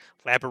very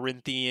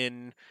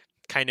labyrinthian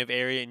kind of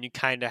area, and you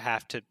kind of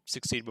have to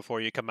succeed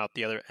before you come out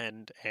the other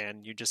end,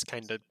 and you just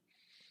kind of,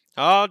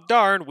 oh,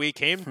 darn, we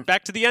came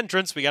back to the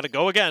entrance, we got to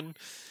go again.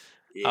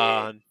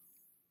 Yeah.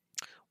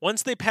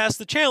 Once they pass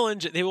the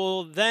challenge, they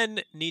will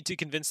then need to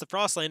convince the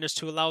Frostlanders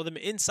to allow them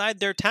inside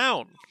their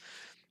town.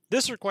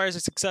 This requires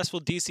a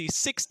successful DC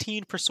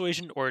 16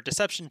 persuasion or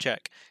deception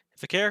check.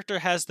 If a character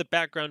has the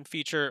background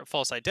feature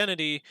false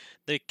identity,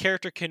 the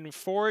character can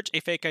forge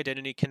a fake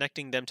identity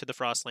connecting them to the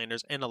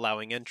Frostlanders and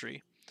allowing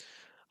entry.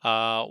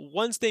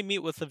 Once they meet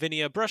with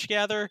Lavinia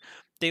Brushgather,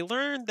 they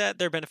learn that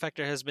their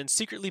benefactor has been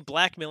secretly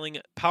blackmailing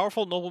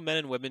powerful noblemen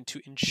and women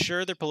to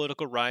ensure their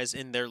political rise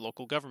in their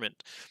local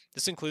government.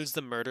 This includes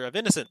the murder of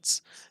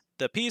innocents.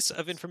 The piece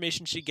of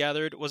information she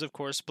gathered was, of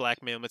course,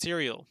 blackmail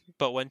material,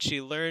 but when she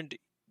learned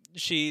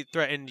she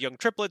threatened young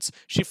triplets,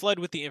 she fled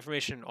with the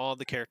information and all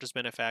the characters'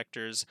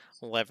 benefactors'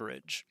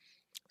 leverage.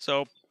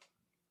 So,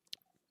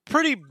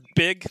 pretty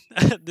big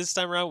this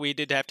time around. We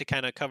did have to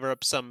kind of cover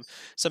up some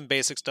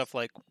basic stuff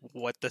like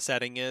what the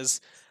setting is.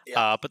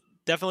 Yeah. But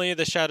definitely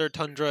the Shattered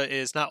Tundra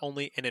is not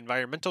only an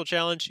environmental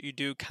challenge, you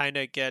do kind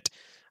of get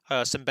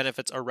some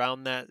benefits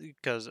around that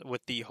because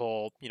with the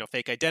whole,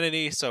 fake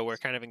identity. So we're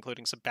kind of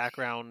including some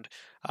background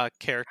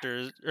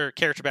character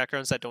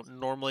backgrounds that don't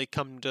normally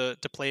come to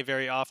play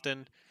very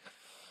often.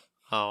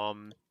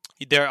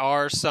 There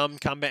are some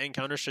combat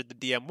encounters should the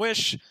DM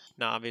wish.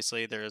 Now,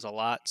 obviously, there is a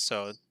lot,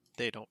 so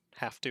they don't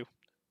have to.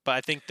 But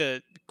I think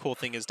the cool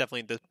thing is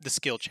definitely the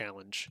skill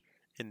challenge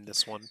in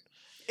this one.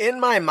 In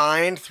my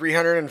mind,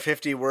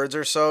 350 words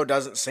or so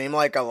doesn't seem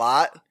like a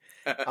lot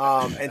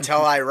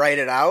until I write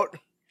it out.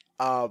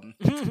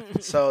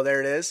 So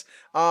there it is.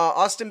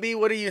 Austin B.,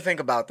 what do you think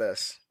about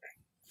this?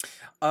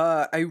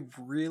 I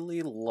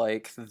really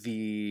like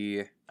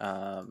the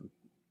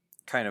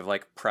kind of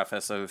like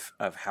preface of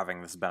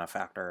having this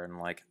benefactor, and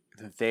like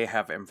they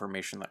have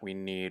information that we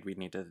need. We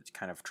need to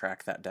kind of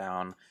track that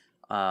down.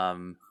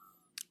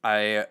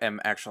 I am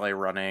actually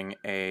running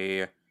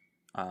a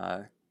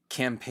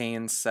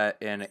campaign set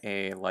in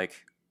a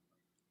like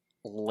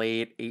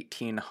late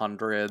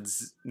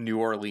 1800s New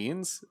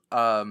Orleans,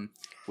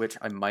 which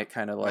I might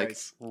kind of like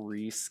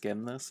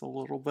reskin this a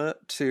little bit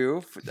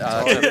too, to fit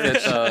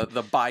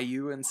the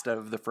bayou instead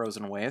of the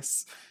frozen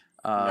wastes.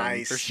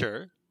 Nice. For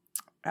sure.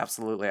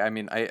 Absolutely. I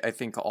mean, I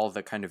think all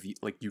the kind of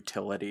like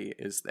utility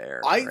is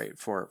there, right,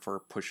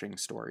 for pushing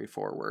story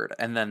forward,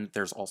 and then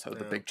there's also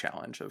the big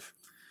challenge of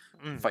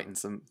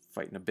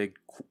fighting a big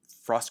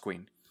frost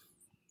queen.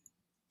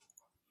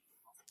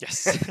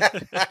 Yes.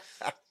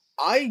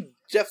 I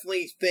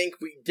definitely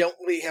think we don't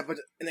really have an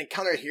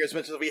encounter here as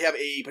much as we have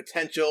a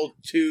potential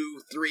 2-3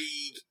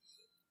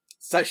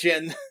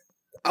 session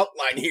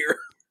outline here.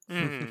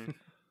 Mm.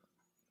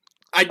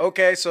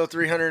 Okay, so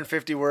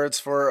 350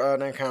 words for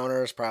an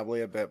encounter is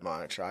probably a bit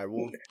much. I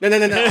will. No. I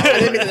didn't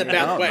mean it in a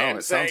bad way. No,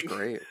 it sounds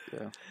great.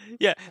 Yeah.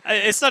 Yeah,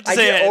 it's not to I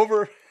say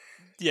get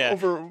yeah,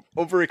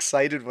 over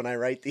excited when I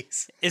write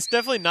these. it's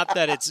definitely not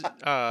that it's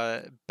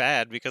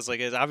bad, because like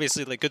it's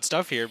obviously like good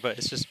stuff here, but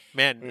it's just,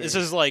 man, this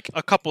is like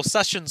a couple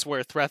sessions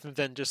worth rather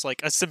than just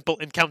like a simple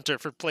encounter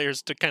for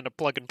players to kind of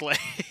plug and play.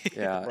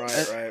 Yeah,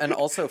 Right. And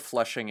also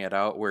fleshing it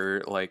out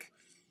where like,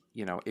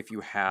 you know, if you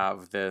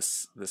have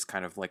this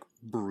kind of like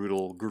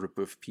brutal group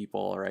of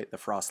people, right, the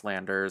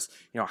Frostlanders,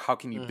 you know, how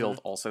can you build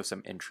also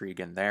some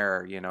intrigue in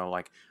there? You know,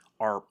 like,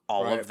 are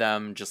all of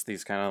them just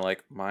these kind of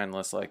like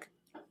mindless, like,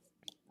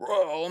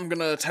 whoa, I'm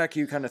gonna attack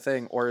you kind of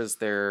thing, or is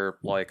there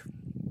like,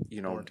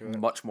 you know,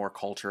 much more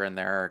culture in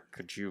there?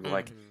 Could you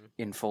like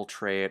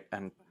infiltrate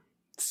and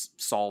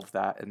solve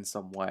that in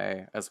some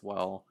way as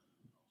well?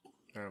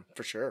 Yeah,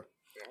 for sure.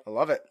 I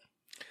love it.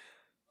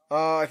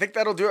 I think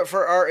that'll do it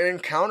for our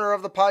encounter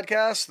of the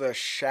podcast, the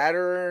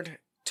Shattered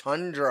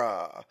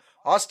Tundra.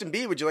 Austin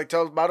B., would you like to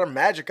tell us about our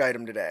magic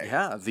item today?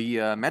 Yeah,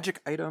 the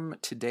magic item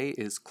today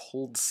is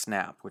Cold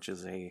Snap, which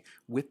is a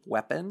whip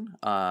weapon,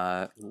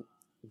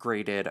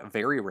 graded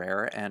very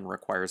rare and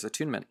requires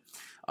attunement.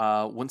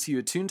 Once you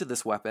attune to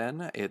this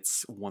weapon,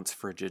 its once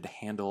frigid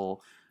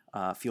handle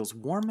feels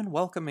warm and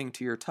welcoming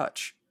to your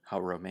touch. How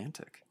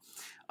romantic.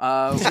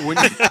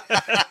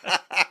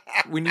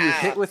 When you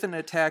hit with an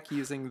attack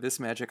using this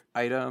magic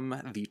item,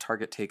 the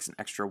target takes an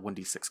extra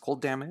 1d6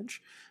 cold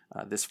damage.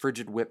 This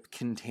frigid whip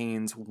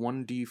contains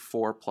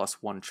 1d4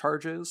 plus 1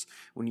 charges.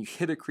 When you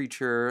hit a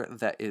creature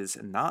that is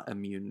not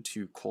immune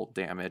to cold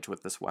damage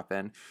with this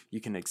weapon, you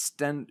can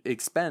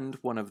expend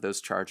one of those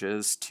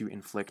charges to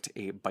inflict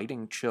a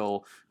biting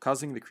chill,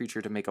 causing the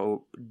creature to make a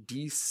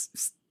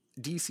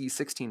DC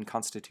 16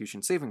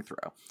 Constitution saving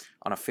throw.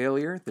 On a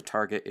failure, the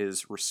target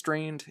is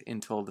restrained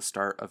until the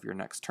start of your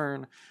next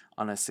turn.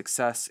 On a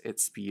success,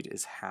 its speed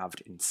is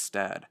halved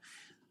instead.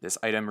 This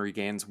item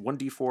regains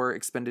 1d4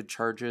 expended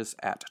charges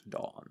at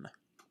dawn.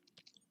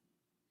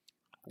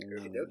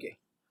 Okay.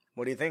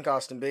 What do you think,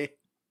 Austin B.?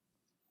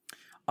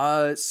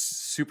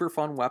 Super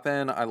fun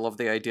weapon. I love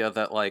the idea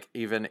that like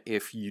even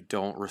if you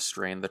don't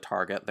restrain the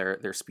target,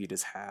 their speed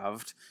is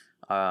halved.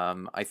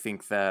 I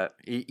think that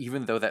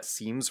even though that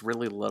seems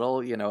really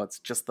little, you know, it's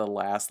just the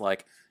last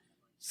like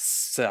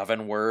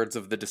 7 words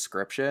of the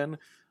description.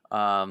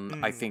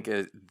 I think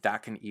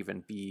that can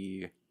even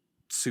be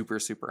super,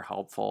 super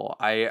helpful.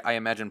 I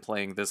imagine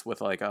playing this with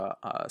like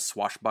a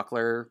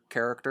swashbuckler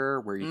character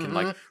where you can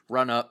like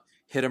run up,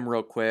 hit him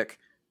real quick,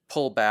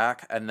 pull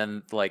back, and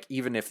then like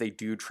even if they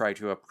do try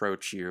to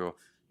approach you,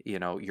 you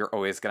know, you're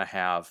always going to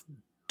have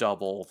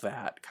double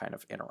that kind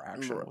of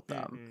interaction with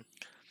them.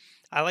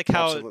 I like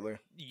how Absolutely.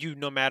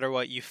 no matter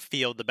what, you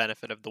feel the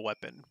benefit of the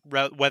weapon,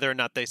 whether or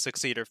not they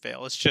succeed or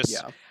fail. It's just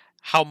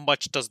how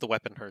much does the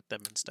weapon hurt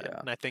them instead.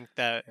 And I think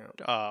that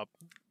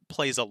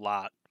plays a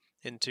lot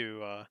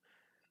into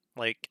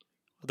like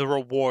the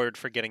reward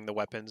for getting the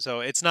weapon.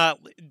 So it's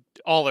not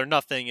all or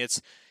nothing. It's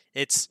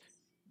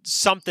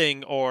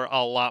something or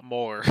a lot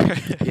more.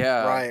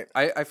 Yeah, Right.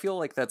 I feel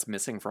like that's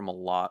missing from a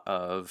lot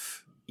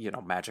of, you know,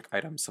 magic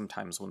items.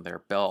 Sometimes when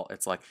they're built,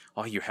 it's like,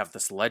 oh, you have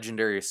this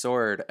legendary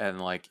sword, and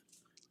like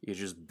you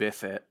just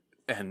biff it,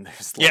 and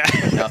there's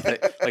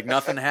like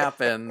nothing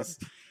happens,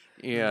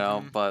 you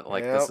know. But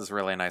like this is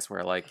really nice,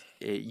 where like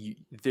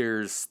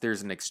there's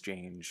an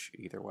exchange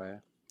either way.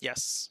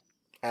 Yes.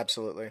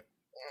 Absolutely.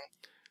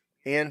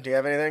 Ian, do you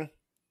have anything?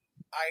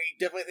 I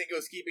definitely think it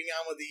was keeping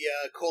on with the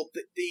cold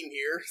theme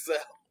here. So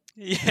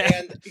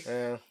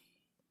Yeah.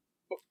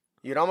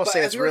 You'd almost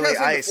say it's really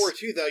ice. Before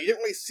too, though, you didn't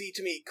really see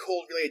too many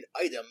cold-related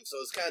items, so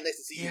it's kind of nice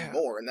to see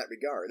more in that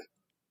regard.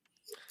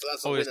 So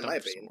that's always in my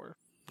opinion.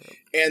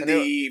 And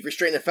the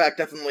restraint effect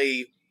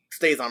definitely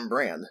stays on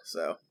brand.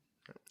 So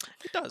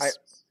It does.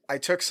 I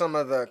took some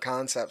of the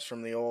concepts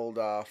from the old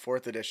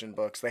 4th edition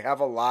books. They have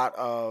a lot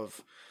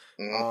of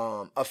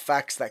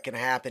effects that can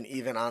happen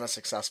even on a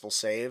successful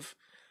save.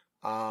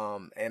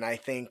 And I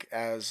think,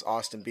 as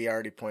Austin B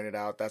already pointed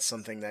out, that's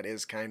something that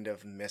is kind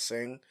of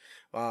missing,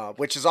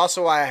 which is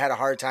also why I had a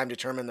hard time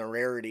determining the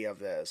rarity of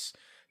this.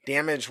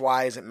 Damage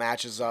wise, it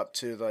matches up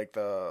to like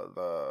the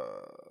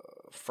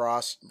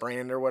Frost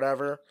brand or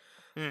whatever,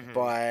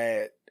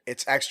 but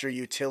its extra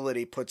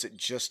utility puts it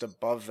just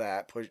above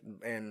that.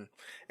 And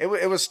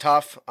it was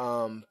tough,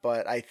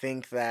 but I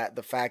think that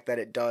the fact that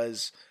it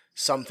does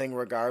something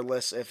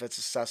regardless if it's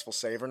a successful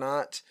save or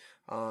not,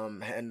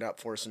 ended up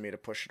forcing me to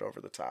push it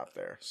over the top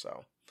there.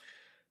 So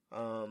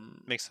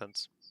Makes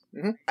sense.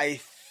 I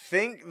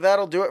think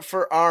that'll do it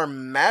for our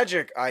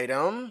magic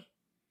item.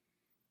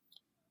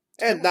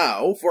 And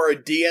now for a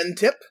DN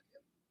tip,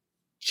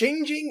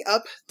 changing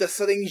up the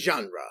setting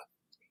genre.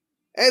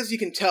 As you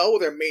can tell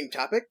with our main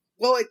topic,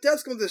 while it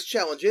does come with its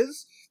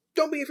challenges,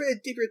 don't be afraid to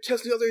dip your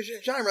toes into other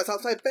genres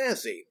outside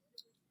fantasy.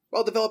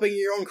 While developing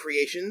your own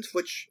creations,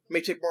 which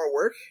may take more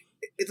work,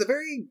 it's a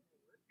very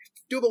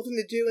doable thing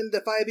to do in the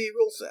 5e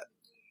rule set.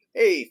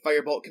 A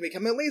firebolt can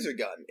become a laser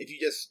gun if you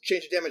just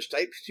change the damage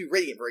type to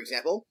radiant, for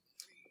example.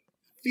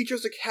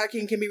 Features like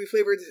hacking can be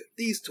reflavored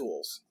these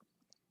tools.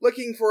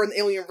 Looking for an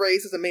alien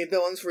race as the main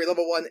villains for a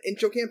level 1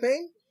 intro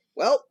campaign?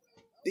 Well,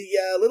 the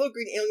little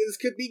green aliens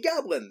could be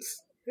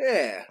goblins.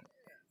 Yeah.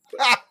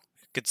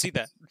 Could see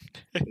that.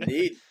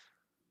 Indeed.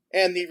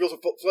 And the rules of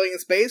floating in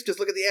space, just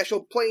look at the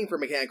actual plane for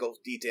mechanical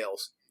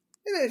details.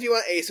 And then if you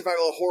want a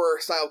survival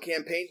horror-style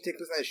campaign to take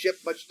place on a ship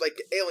much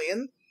like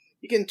Alien,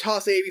 you can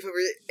toss a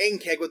reflavored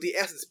ANKEG with the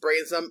acid spray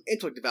and some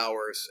intellect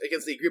devourers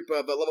against a group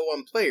of level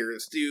 1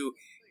 players to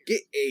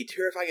get a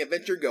terrifying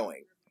adventure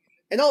going.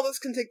 And all this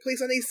can take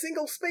place on a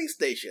single space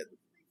station.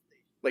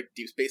 Like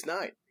Deep Space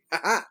Nine.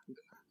 Haha!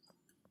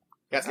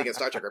 Got to sneak a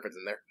Star Trek reference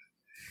in there.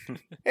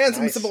 And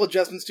some simple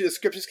adjustments to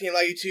descriptions can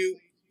allow you to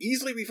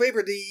easily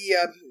reflavor the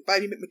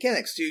 5e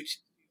mechanics to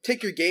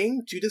take your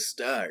game to the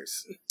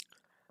stars.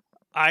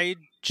 I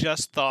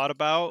just thought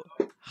about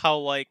how,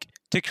 like,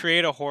 to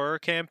create a horror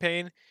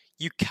campaign,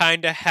 you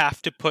kind of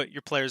have to put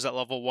your players at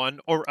level 1,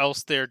 or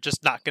else they're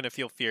just not going to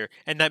feel fear.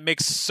 And that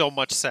makes so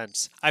much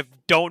sense. I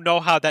don't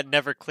know how that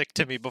never clicked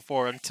to me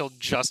before until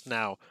just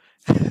now.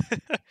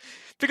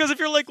 Because if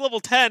you're like level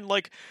 10,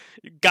 like,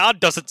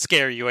 God doesn't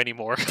scare you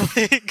anymore.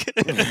 Like,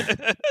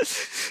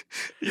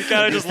 you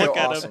kind of just look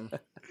at him.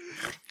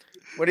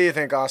 What do you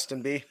think,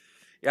 Austin B?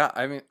 Yeah,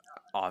 I mean,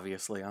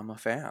 obviously I'm a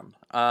fan.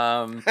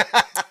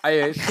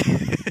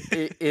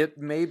 It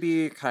may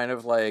be kind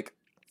of like,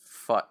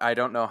 I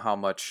don't know how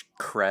much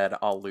cred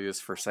I'll lose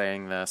for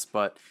saying this,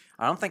 but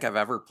I don't think I've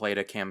ever played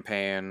a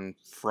campaign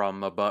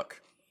from a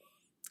book.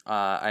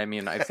 I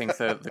mean, I think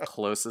the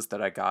closest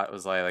that I got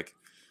was I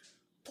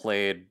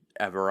played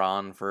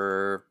Eberron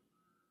for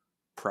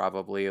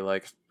probably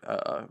like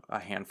a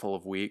handful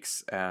of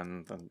weeks,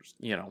 and then,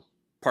 you know,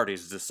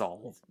 parties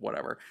dissolve,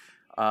 whatever.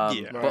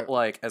 But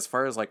like, as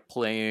far as like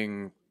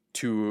playing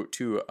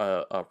to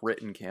a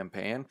written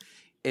campaign,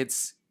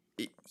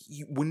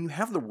 when you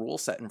have the rule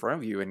set in front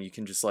of you and you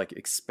can just like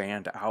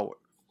expand out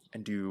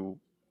and do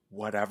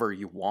whatever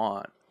you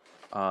want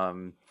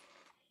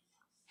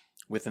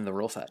within the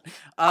rule set,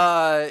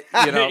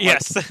 you know,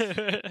 yes.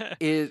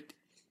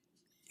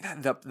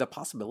 The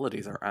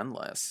possibilities are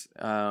endless.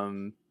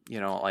 You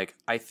know, like,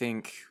 I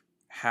think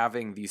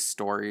having these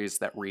stories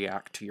that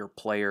react to your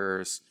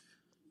players,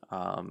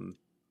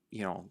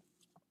 you know,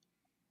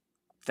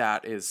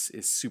 that is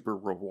super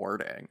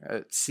rewarding.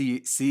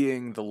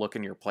 Seeing the look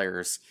in your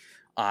players'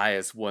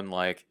 eyes when,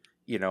 like,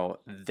 you know,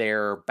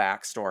 their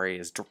backstory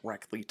is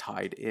directly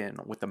tied in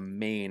with the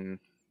main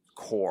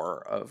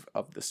core of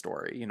the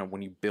story. You know,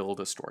 when you build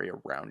a story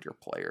around your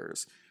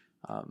players,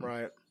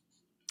 Right.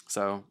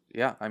 So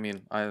yeah, I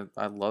mean, I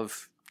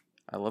love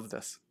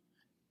this.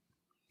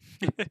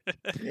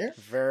 Yeah.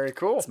 Very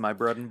cool. It's my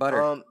bread and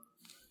butter.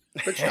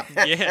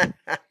 Yeah.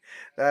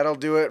 That'll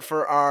do it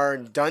for our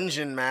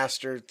Dungeon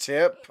Master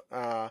tip.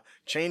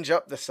 Change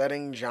up the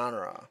setting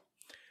genre.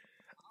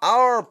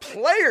 Our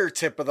player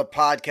tip of the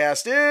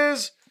podcast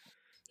is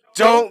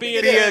Don't be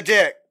a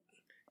dick.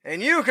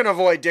 And you can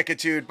avoid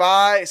dickitude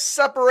by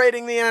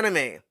separating the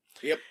enemy.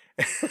 Yep.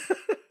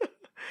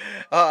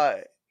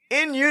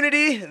 In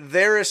unity,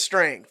 there is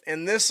strength,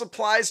 and this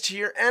applies to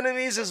your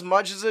enemies as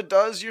much as it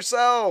does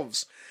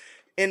yourselves.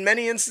 In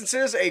many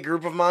instances, a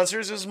group of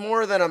monsters is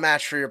more than a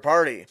match for your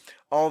party,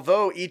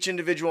 although each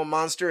individual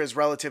monster is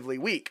relatively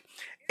weak.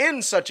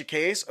 In such a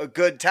case, a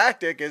good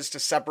tactic is to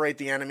separate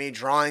the enemy,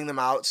 drawing them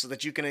out so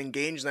that you can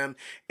engage them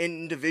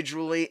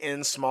individually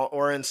in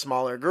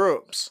smaller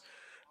groups.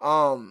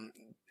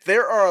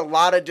 There are a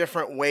lot of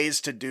different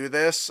ways to do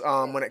this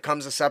when it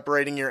comes to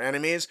separating your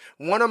enemies.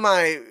 One of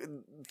my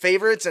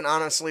favorites, and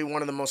honestly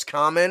one of the most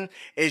common,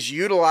 is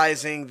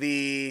utilizing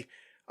the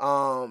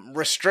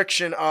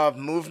restriction of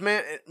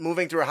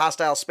moving through a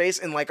hostile space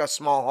in like a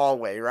small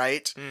hallway,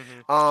 right?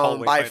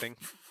 Hallway fighting.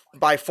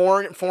 by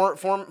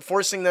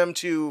forcing them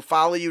to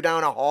follow you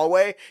down a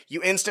hallway,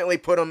 you instantly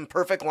put them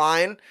perfect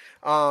line.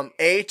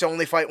 A, to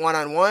only fight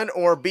one-on-one,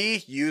 or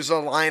B, use a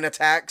line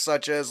attack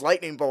such as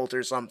lightning bolt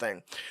or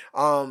something.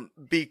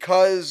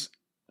 Because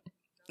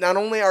not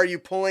only are you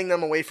pulling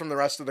them away from the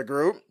rest of the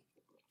group,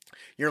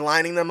 you're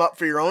lining them up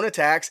for your own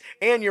attacks,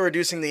 and you're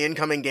reducing the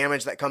incoming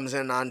damage that comes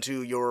in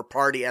onto your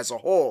party as a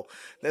whole.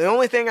 The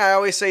only thing I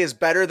always say is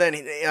better than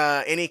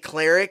any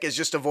cleric is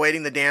just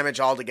avoiding the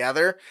damage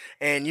altogether,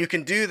 and you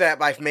can do that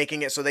by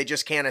making it so they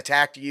just can't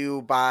attack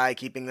you by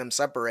keeping them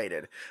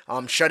separated.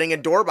 Shutting a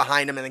door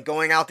behind them and then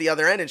going out the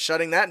other end and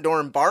shutting that door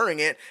and barring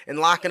it and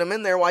locking them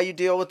in there while you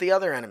deal with the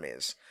other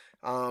enemies.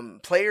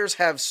 Players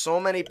have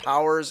so many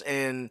powers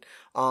and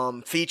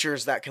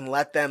features that can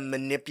let them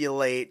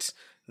manipulate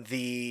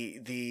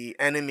the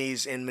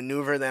enemies and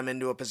maneuver them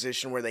into a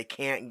position where they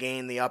can't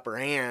gain the upper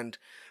hand,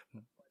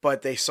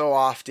 but they so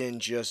often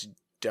just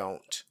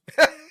don't.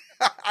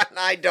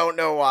 I don't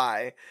know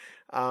why.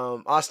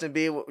 Austin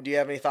B, do you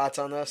have any thoughts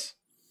on this?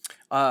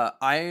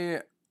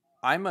 I'm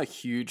a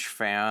huge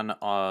fan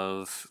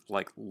of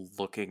like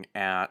looking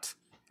at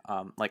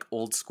like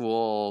old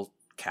school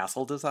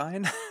castle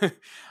design.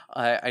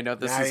 I know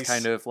this is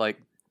kind of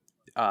like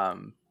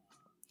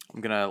I'm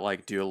gonna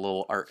like do a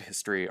little art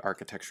history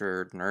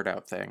architecture nerd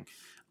out thing,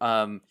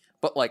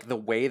 but like the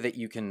way that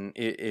you can,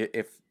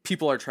 if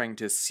people are trying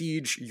to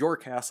siege your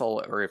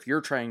castle, or if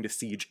you're trying to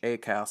siege a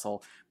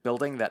castle,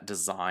 building that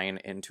design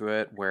into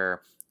it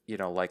where, you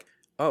know, like,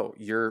 oh,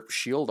 your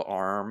shield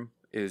arm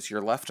is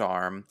your left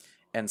arm,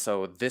 and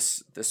so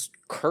this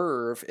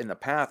curve in the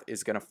path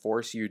is gonna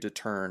force you to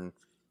turn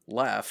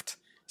left,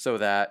 so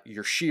that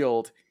your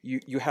shield,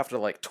 you have to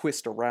like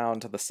twist around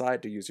to the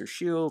side to use your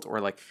shield,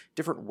 or like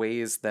different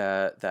ways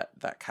that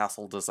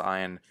castle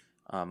design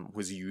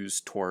was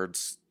used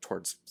towards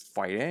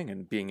fighting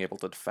and being able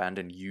to defend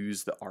and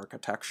use the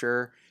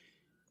architecture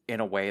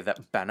in a way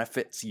that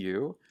benefits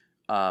you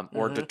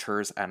or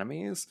deters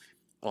enemies,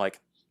 like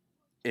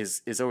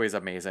is always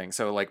amazing.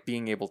 So like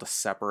being able to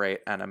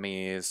separate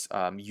enemies,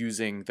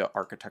 using the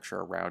architecture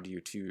around you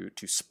to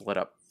split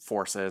up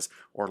forces,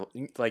 or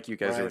like you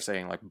guys were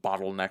saying, like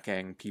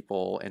bottlenecking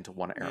people into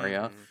one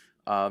area.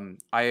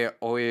 I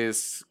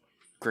always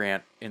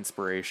grant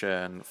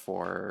inspiration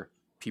for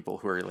people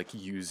who are like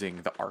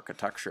using the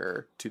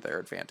architecture to their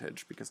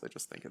advantage, because I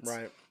just think it's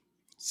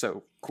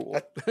so cool.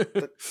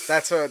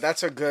 That's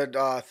a good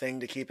thing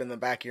to keep in the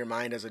back of your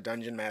mind as a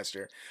dungeon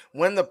master.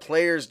 When the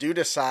players do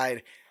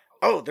decide,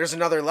 oh, there's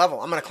another level,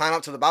 I'm going to climb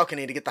up to the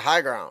balcony to get the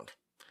high ground.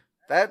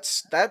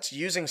 That's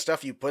using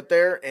stuff you put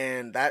there,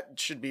 and that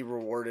should be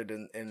rewarded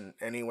in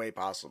any way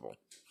possible.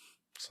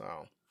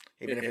 So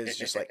even if it's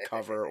just like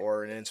cover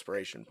or an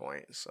inspiration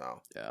point.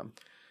 So yeah.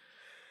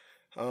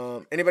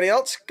 Anybody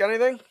else got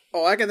anything?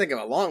 Oh, I can think of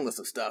a long list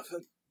of stuff.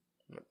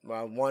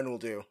 Well, one will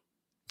do.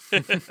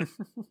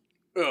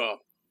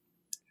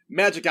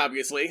 Magic,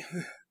 obviously.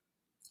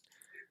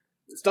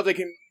 Stuff that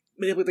can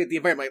manipulate the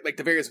environment, like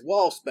the various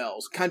wall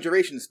spells,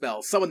 conjuration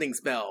spells, summoning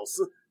spells.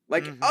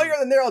 Like, oh, you're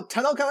in the narrow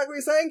tunnel, kind of like what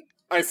you're saying?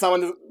 I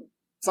summon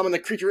the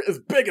creature as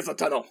big as a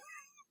tunnel.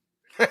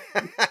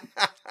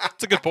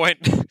 That's a good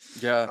point.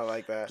 Yeah, I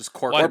like that. Just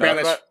cork Or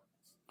banish.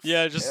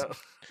 Yeah, just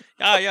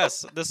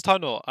yes, this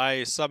tunnel.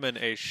 I summon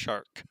a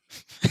shark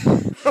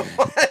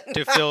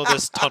to fill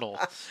this tunnel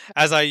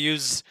as I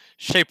use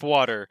shape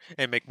water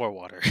and make more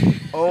water.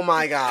 Oh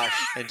my gosh!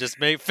 And just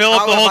fill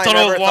up the whole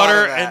tunnel with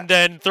water and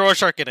then throw a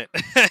shark in it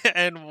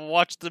and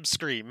watch them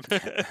scream.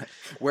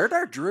 Where'd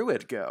our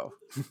druid go?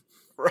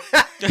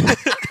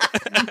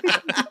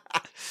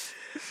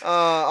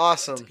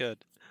 Awesome. That's good.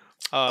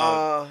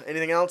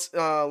 Anything else,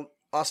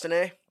 Austin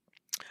A?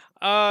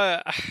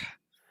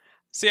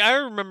 See, I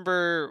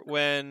remember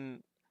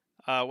when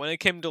it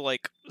came to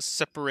like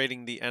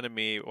separating the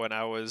enemy, when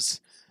I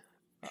was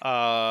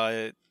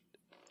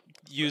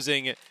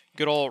using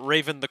good old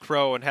Raven the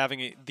Crow and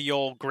having the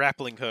old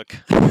grappling hook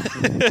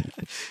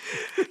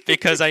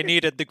because I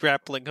needed the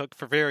grappling hook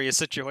for various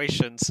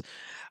situations.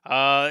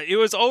 It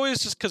was always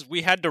just because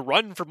we had to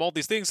run from all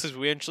these things, because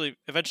we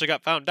eventually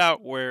got found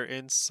out we're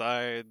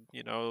inside,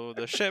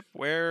 the ship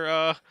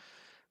where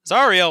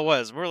Zariel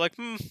was. And we were like,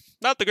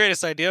 not the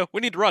greatest idea.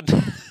 We need to run.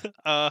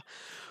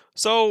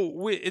 So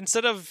we,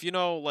 instead of,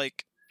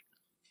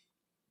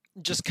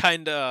 just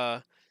kind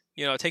of,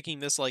 taking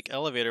this like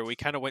elevator, we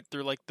kind of went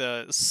through like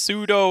the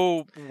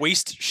pseudo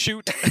waste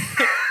chute.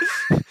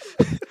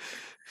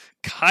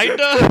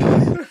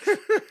 Kinda.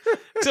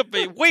 Except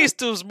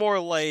waste was more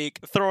like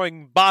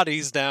throwing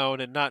bodies down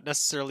and not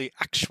necessarily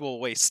actual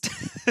waste.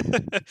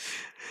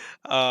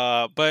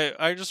 But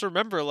I just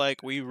remember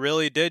like we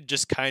really did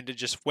just kind of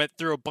just went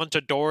through a bunch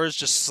of doors,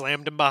 just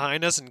slammed them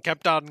behind us and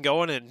kept on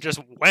going and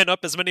just went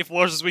up as many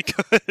floors as we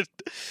could.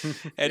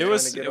 And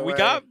we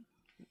got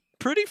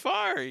pretty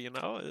far, it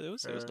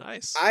was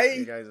nice.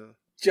 I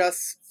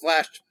just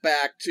flashed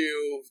back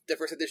to the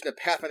first edition of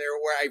Pathfinder,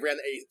 where I ran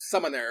a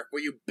summoner,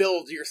 where you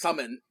build your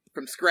summon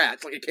from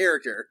scratch, like a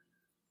character.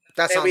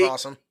 That sounds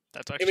awesome.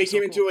 That's actually and we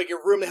came into like a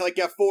room that had like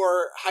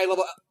 4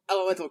 high-level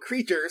elemental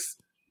creatures,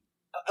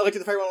 I looked at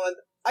the fire one.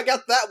 I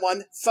got that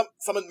one.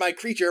 Summoned my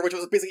creature, which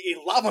was basically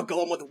a lava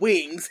golem with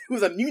wings, who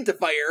was immune to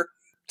fire.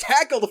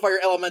 Tackled the fire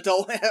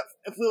elemental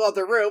and flew out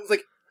the room. It's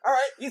like, all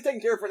right, he's taken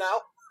care of for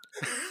now.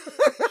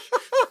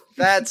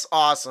 That's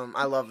awesome.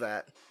 I love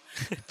that.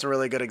 It's a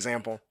really good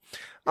example.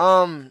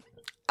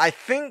 I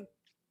think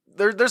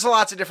there's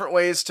lots of different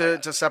ways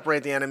to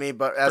separate the enemy,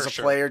 but as a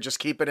player, just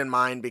keep it in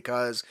mind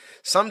because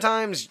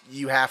sometimes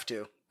you have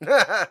to.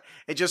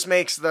 It just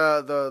makes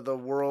the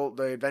world,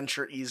 the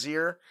adventure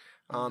easier,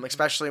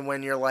 especially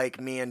when you're like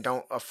me and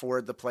don't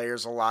afford the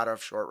players a lot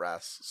of short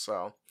rests.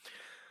 So,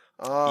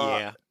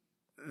 Yeah.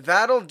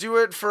 that'll do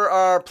it for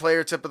our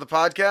player tip of the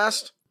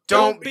podcast.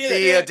 Don't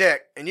be a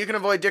dick. And you can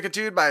avoid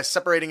dickitude by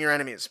separating your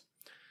enemies.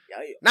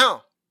 Yeah.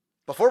 Now,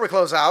 before we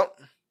close out,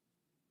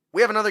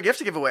 we have another gift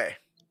to give away.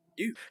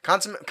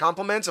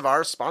 Compliments of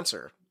our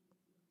sponsor.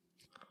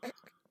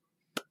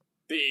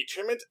 The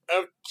Tournament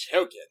of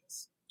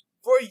Tokens.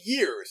 For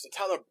years, the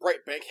town of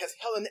Brightbank has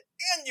held an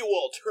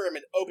annual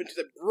tournament open to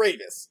the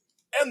bravest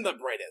and the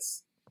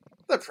brightest.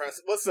 The premise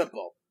was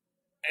simple.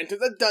 Enter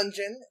the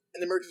dungeon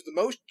and emerge with the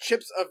most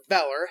chips of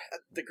valor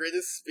at the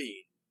greatest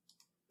speed.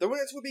 The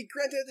winners will be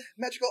granted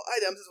magical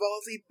items as well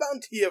as a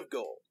bounty of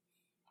gold.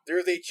 There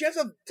is a chance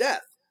of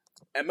death,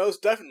 and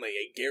most definitely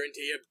a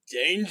guarantee of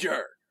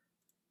danger.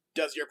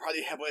 Does your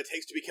party have what it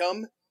takes to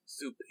become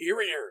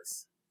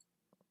superiors?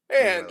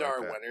 And our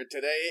winner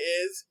today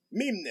is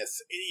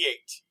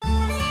Memeness88.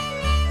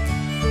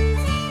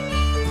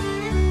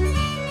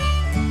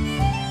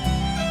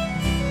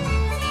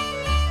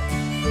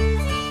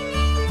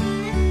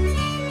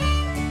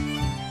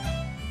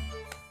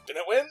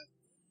 Didn't win?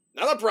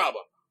 Not a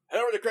problem. Head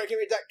over to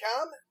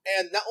crackgaming.com,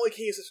 and not only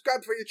can you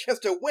subscribe for your chance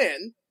to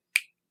win,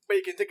 but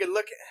you can take a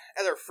look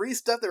at our free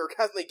stuff that we're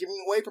constantly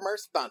giving away from our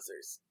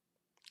sponsors.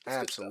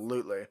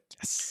 Absolutely.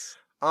 Yes.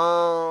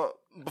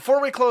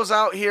 Before we close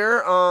out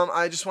here,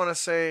 I just want to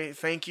say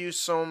thank you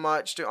so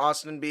much to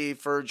Austin B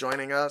for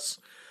joining us.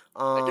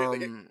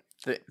 Thank you.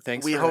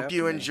 Thanks. We for hope having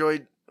you me.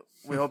 enjoyed.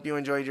 We hope you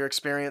enjoyed your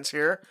experience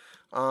here,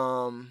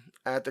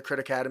 at the Crit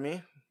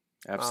Academy.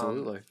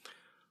 Absolutely.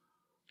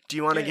 Do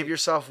you want to Yay. give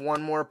yourself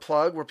one more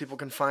plug where people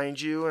can find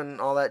you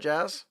and all that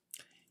jazz?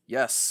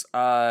 Yes,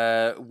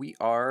 we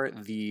are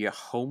the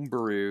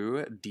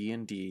Homebrew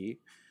D&D.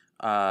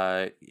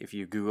 If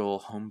you Google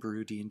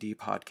Homebrew D&D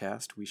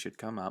podcast, we should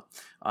come up.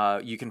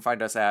 You can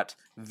find us at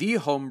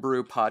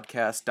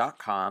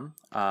thehomebrewpodcast.com,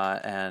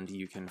 and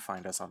you can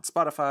find us on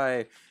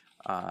Spotify,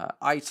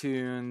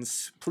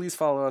 iTunes. Please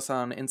follow us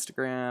on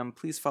Instagram.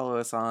 Please follow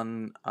us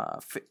on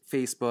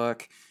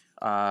Facebook.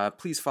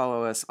 Please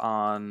follow us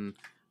on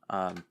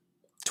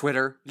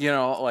Twitter. You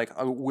know, like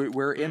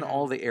we're in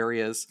all the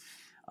areas.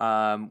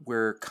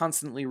 We're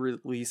constantly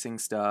releasing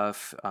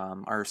stuff.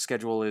 Our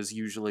schedule is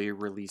usually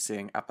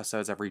releasing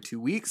episodes every 2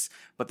 weeks,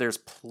 but there's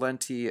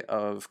plenty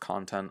of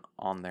content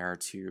on there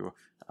to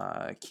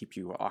keep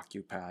you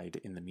occupied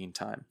in the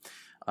meantime.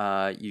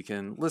 You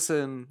can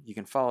listen, you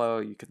can follow,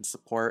 you can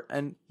support,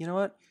 and you know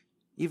what?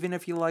 Even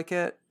if you like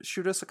it,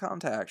 shoot us a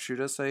contact, shoot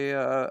us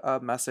a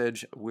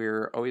message.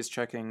 We're always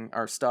checking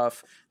our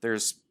stuff.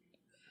 There's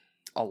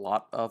a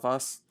lot of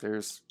us.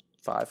 There's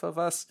 5 of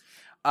us.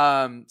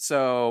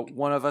 So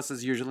one of us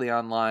is usually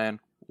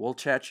online. We'll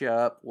chat you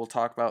up. We'll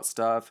talk about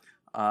stuff.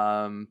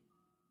 And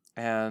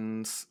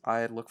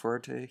I look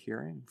forward to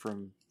hearing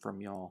from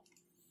y'all.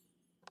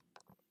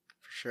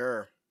 For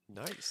sure.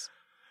 Nice.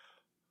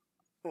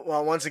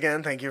 Well, once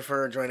again, thank you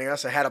for joining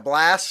us. I had a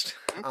blast.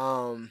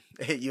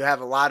 You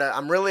have a lot of.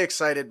 I'm really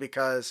excited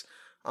because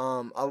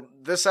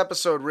this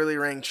episode really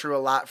rang true a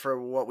lot for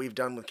what we've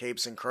done with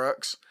Capes and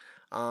Crooks.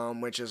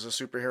 Which is a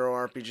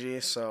superhero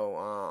RPG.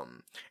 So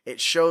it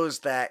shows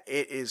that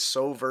it is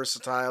so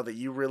versatile that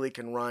you really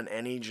can run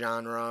any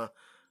genre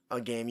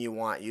a game you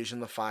want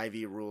using the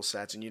 5e rule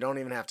sets, and you don't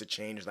even have to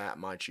change that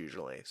much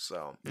usually.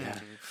 So Yeah.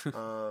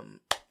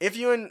 if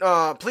you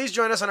please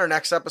join us on our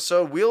next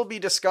episode. We'll be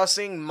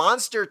discussing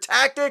Monster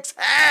Tactics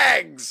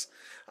Hags.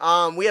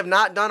 We have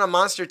not done a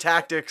Monster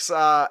Tactics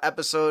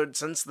episode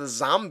since the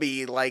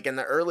zombie, like in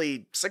the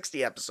early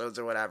 60 episodes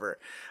or whatever.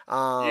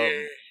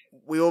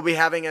 We will be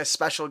having a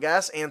special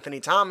guest, Anthony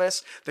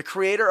Thomas, the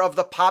creator of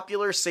the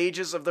popular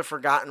Sages of the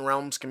Forgotten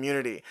Realms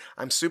community.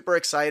 I'm super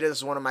excited. This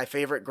is one of my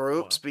favorite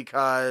groups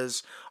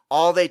because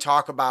all they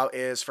talk about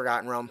is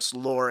Forgotten Realms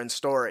lore and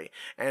story.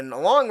 And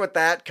along with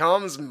that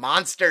comes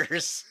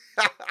monsters.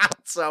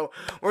 So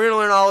we're going to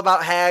learn all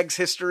about hags,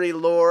 history,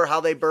 lore,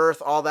 how they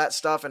birth, all that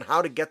stuff, and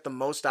how to get the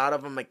most out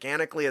of them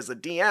mechanically as a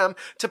DM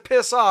to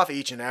piss off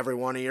each and every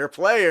one of your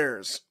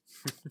players.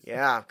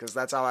 Yeah, because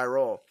that's how I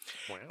roll.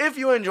 Wow. If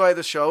you enjoy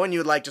the show and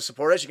you'd like to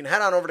support us, you can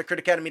head on over to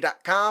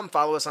critacademy.com,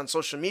 follow us on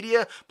social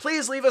media.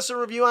 Please leave us a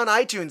review on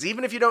iTunes.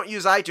 Even if you don't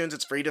use iTunes,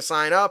 it's free to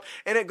sign up,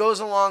 and it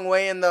goes a long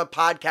way in the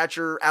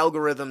podcatcher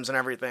algorithms and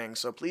everything,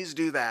 so please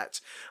do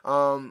that.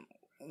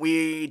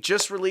 we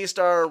just released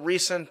our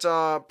recent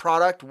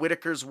product,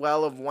 Whitaker's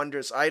Well of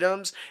Wondrous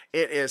Items.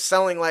 It is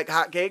selling like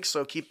hotcakes,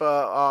 so keep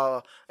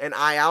an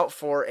eye out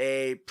for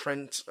a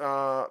print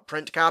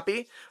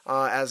copy,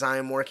 as I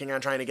am working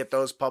on trying to get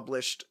those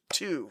published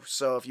too.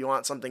 So if you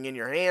want something in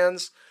your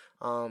hands,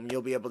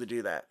 you'll be able to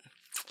do that.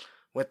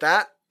 With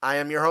that, I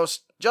am your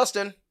host,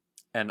 Justin.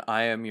 And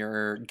I am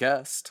your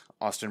guest,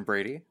 Austin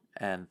Brady,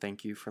 and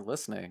thank you for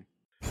listening.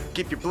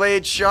 Keep your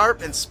blades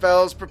sharp and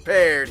spells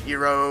prepared,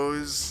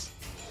 heroes.